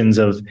projections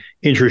of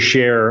interest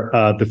share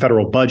of the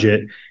federal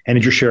budget and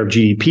interest share of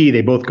GDP,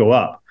 they both go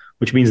up,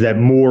 which means that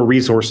more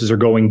resources are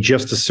going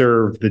just to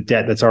serve the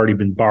debt that's already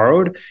been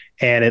borrowed.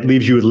 And it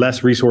leaves you with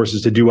less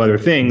resources to do other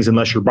things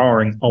unless you're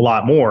borrowing a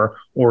lot more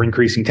or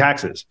increasing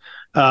taxes.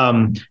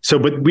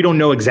 But we don't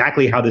know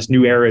exactly how this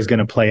new era is going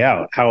to play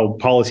out, how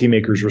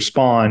policymakers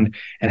respond,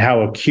 and how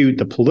acute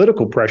the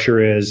political pressure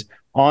is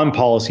on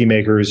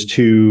policymakers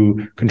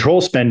to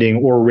control spending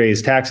or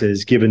raise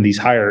taxes given these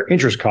higher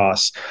interest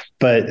costs.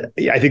 But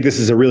I think this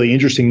is a really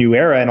interesting new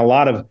era, and a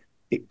lot of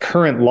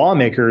current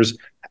lawmakers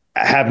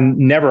have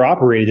never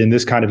operated in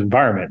this kind of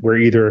environment where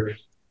either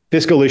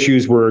fiscal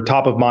issues were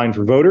top of mind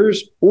for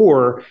voters,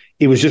 or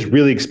it was just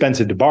really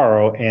expensive to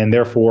borrow, and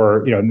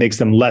therefore, it makes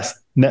them less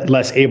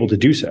able to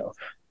do so.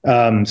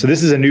 So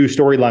this is a new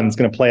storyline that's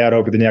going to play out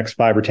over the next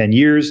 5 or 10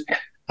 years.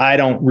 I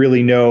don't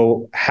really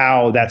know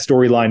how that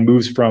storyline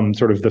moves from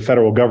sort of the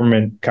federal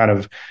government kind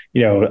of,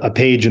 a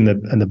page in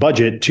the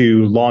budget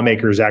to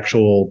lawmakers'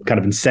 actual kind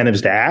of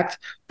incentives to act,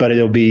 but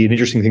it'll be an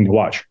interesting thing to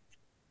watch.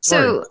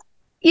 So,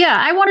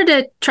 yeah, I wanted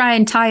to try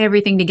and tie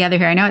everything together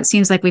here. I know it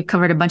seems like we've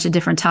covered a bunch of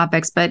different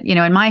topics, but,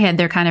 in my head,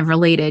 they're kind of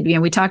related.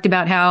 We talked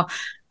about how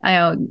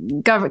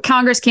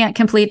Congress can't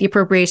complete the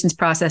appropriations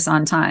process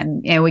on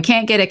time. We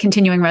can't get a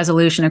continuing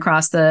resolution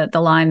across the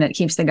line that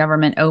keeps the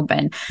government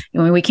open.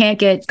 We can't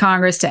get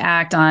Congress to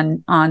act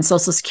on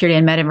Social Security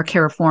and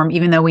Medicare reform,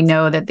 even though we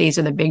know that these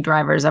are the big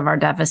drivers of our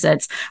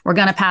deficits. We're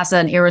going to pass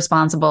an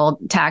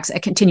irresponsible a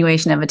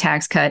continuation of a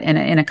tax cut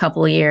in a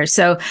couple of years.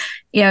 So,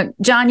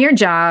 Jon, your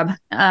job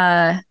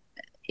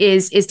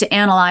is to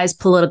analyze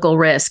political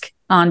risk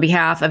on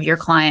behalf of your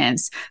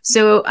clients.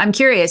 So I'm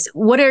curious,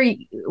 what are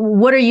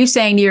you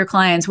saying to your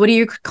clients? What are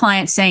your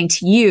clients saying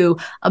to you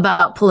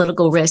about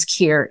political risk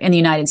here in the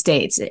United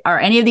States? Are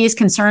any of these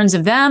concerns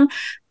to them,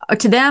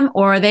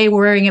 or are they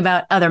worrying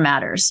about other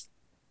matters?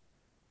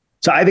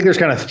 So I think there's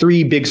kind of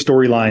three big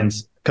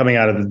storylines coming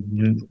out of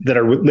that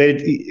are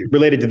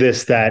related to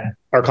this that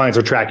our clients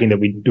are tracking that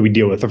we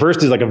deal with. The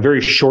first is like a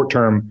very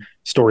short-term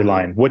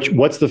storyline.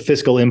 What's the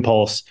fiscal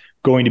impulse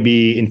going to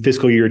be in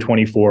fiscal year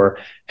 24?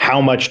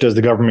 How much does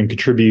the government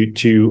contribute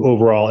to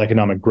overall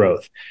economic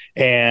growth?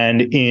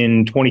 And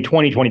in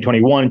 2020,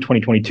 2021,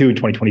 2022, and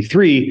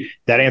 2023,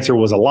 that answer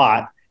was a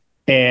lot.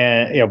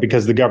 And,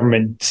 because the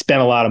government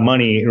spent a lot of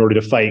money in order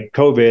to fight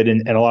COVID,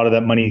 and a lot of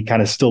that money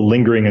kind of still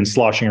lingering and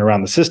sloshing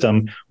around the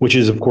system, which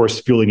is, of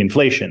course, fueling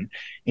inflation.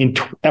 In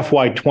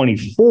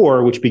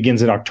FY24, which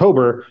begins in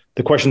October,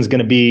 the question is going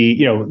to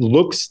be,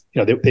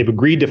 they've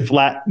agreed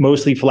to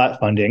mostly flat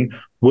funding.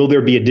 Will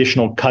there be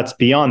additional cuts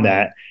beyond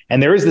that?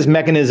 And there is this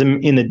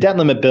mechanism in the debt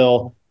limit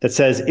bill that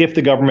says if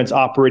the government's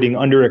operating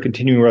under a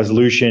continuing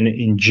resolution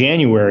in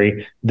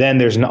January, then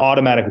there's an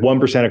automatic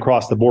 1%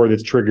 across the board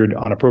that's triggered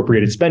on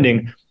appropriated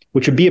spending,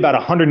 which would be about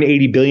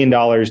 $180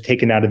 billion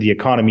taken out of the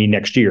economy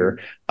next year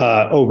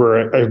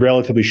over a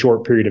relatively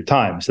short period of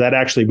time. So that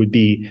actually would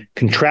be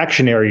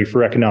contractionary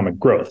for economic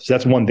growth. So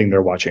that's one thing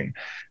they're watching.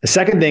 The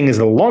second thing is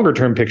the longer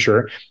term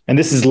picture. And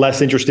this is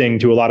less interesting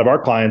to a lot of our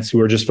clients who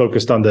are just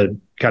focused on the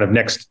kind of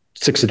next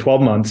 6 to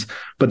 12 months.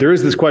 But there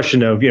is this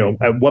question of,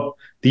 at what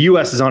the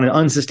U.S. is on an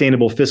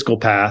unsustainable fiscal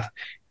path,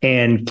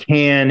 and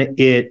can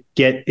it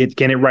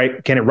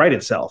right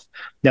itself?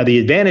 Now, the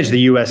advantage the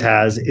U.S.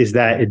 has is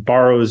that it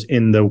borrows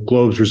in the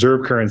globe's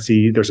reserve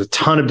currency. There's a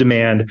ton of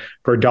demand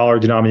for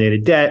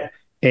dollar-denominated debt,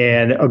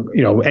 and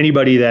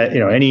anybody that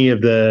any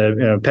of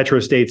the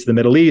petrostates of the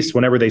Middle East,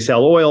 whenever they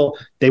sell oil,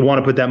 they want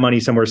to put that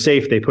money somewhere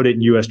safe. They put it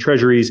in U.S.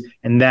 Treasuries,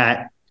 and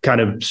that kind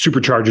of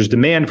supercharges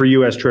demand for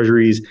U.S.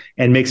 Treasuries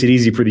and makes it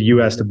easy for the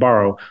U.S. to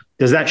borrow.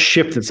 Does that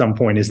shift at some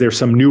point? Is there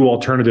some new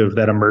alternative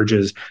that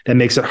emerges that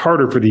makes it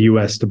harder for the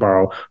U.S. to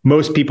borrow?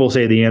 Most people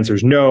say the answer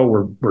is no.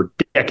 We're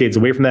decades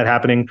away from that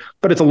happening,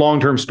 but it's a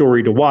long-term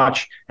story to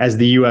watch as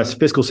the U.S.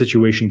 fiscal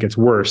situation gets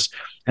worse.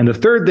 And the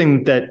third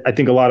thing that I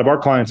think a lot of our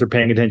clients are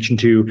paying attention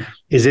to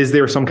is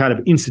there some kind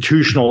of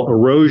institutional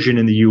erosion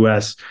in the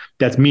U.S.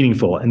 that's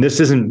meaningful? And this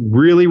isn't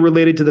really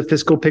related to the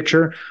fiscal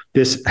picture.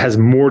 This has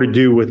more to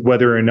do with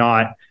whether or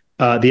not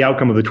the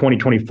outcome of the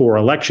 2024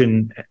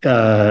 election,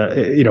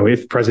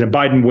 if President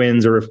Biden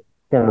wins or if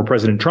former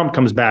President Trump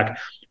comes back,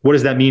 what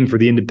does that mean for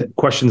the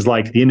questions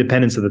like the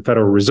independence of the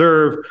Federal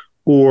Reserve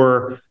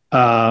or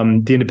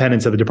the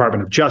independence of the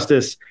Department of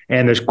Justice?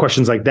 And there's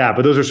questions like that.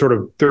 But those are sort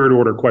of third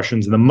order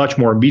questions. And the much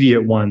more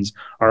immediate ones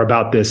are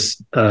about this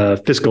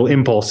fiscal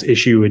impulse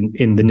issue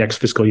in the next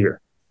fiscal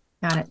year.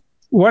 Got it.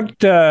 What,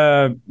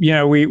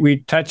 we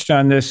touched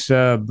on this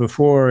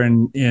before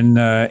in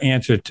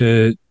answer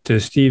to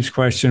Steve's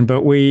question,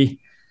 but one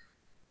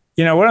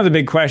of the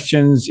big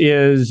questions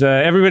is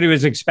everybody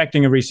was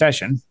expecting a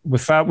recession. We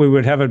thought we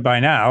would have it by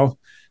now,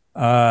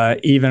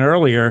 even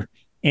earlier.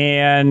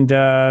 And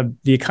the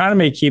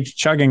economy keeps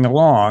chugging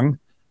along.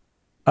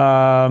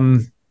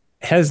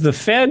 Has the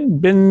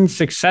Fed been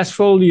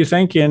successful, do you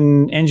think,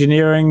 in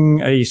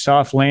engineering a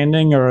soft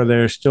landing, or are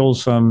there still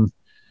some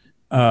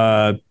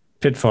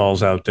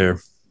pitfalls out there?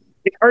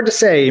 It's hard to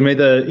say. I mean,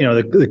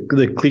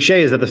 the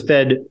cliche is that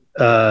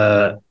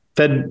the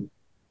Fed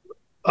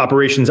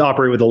operations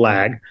operate with a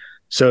lag.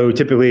 So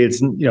typically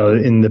it's,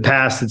 in the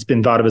past, it's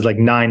been thought of as like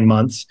 9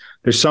 months.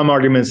 There's some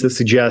arguments that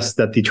suggest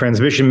that the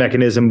transmission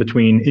mechanism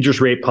between interest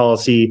rate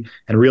policy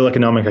and real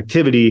economic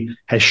activity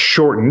has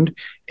shortened.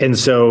 And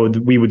so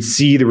we would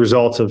see the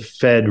results of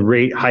Fed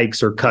rate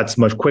hikes or cuts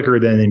much quicker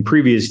than in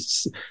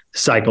previous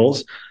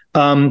cycles.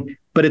 But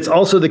it's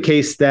also the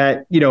case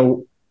that,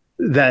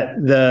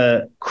 that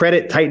the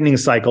credit tightening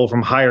cycle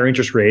from higher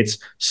interest rates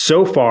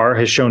so far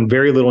has shown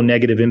very little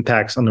negative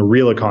impacts on the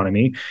real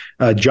economy.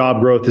 Job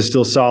growth is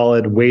still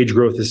solid. Wage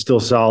growth is still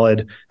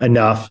solid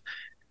enough.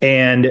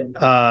 And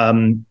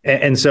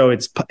so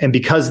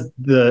because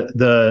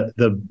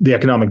the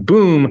economic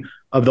boom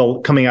of the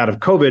coming out of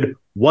COVID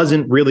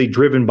wasn't really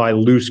driven by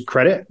loose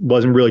credit,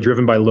 wasn't really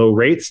driven by low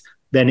rates,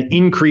 then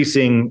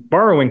increasing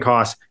borrowing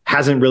costs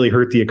hasn't really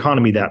hurt the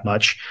economy that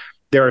much.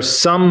 There are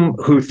some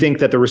who think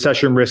that the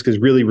recession risk is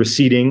really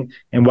receding.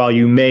 And while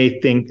you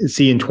may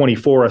see in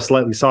 24 a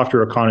slightly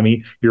softer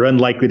economy, you're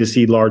unlikely to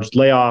see large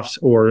layoffs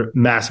or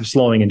massive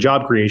slowing in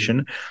job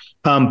creation.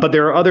 But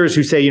there are others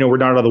who say, we're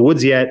not out of the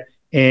woods yet,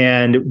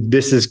 and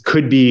this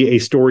could be a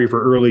story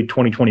for early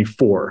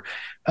 2024.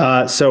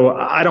 So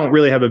I don't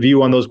really have a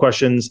view on those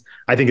questions.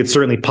 I think it's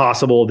certainly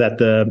possible that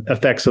the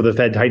effects of the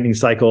Fed tightening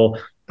cycle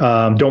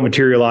don't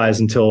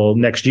materialize until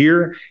next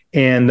year.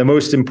 And the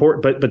most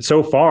important, but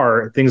so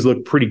far things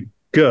look pretty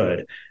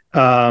good.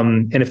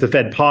 And if the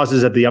Fed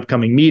pauses at the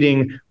upcoming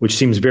meeting, which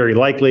seems very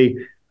likely,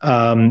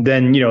 then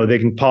they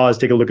can pause,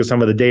 take a look at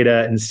some of the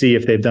data, and see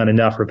if they've done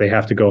enough or if they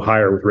have to go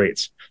higher with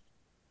rates.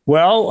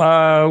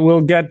 Well,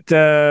 we'll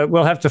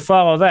have to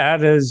follow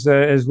that, as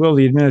will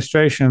the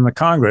administration and the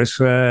Congress,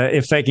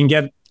 if they can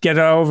get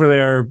over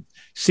their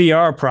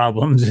CR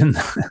problems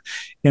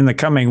in the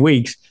coming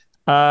weeks.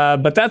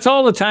 But that's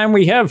all the time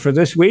we have for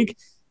this week.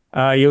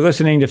 You're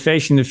listening to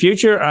Facing the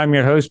Future. I'm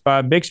your host,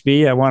 Bob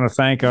Bixby. I want to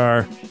thank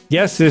our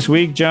guest this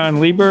week, Jon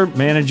Lieber,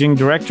 Managing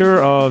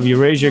Director of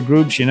Eurasia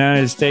Group's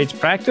United States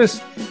practice.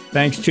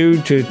 Thanks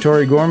to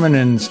Tori Gorman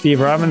and Steve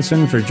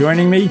Robinson for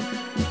joining me.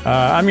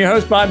 I'm your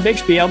host, Bob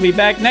Bixby. I'll be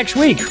back next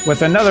week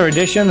with another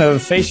edition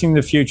of Facing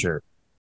the Future.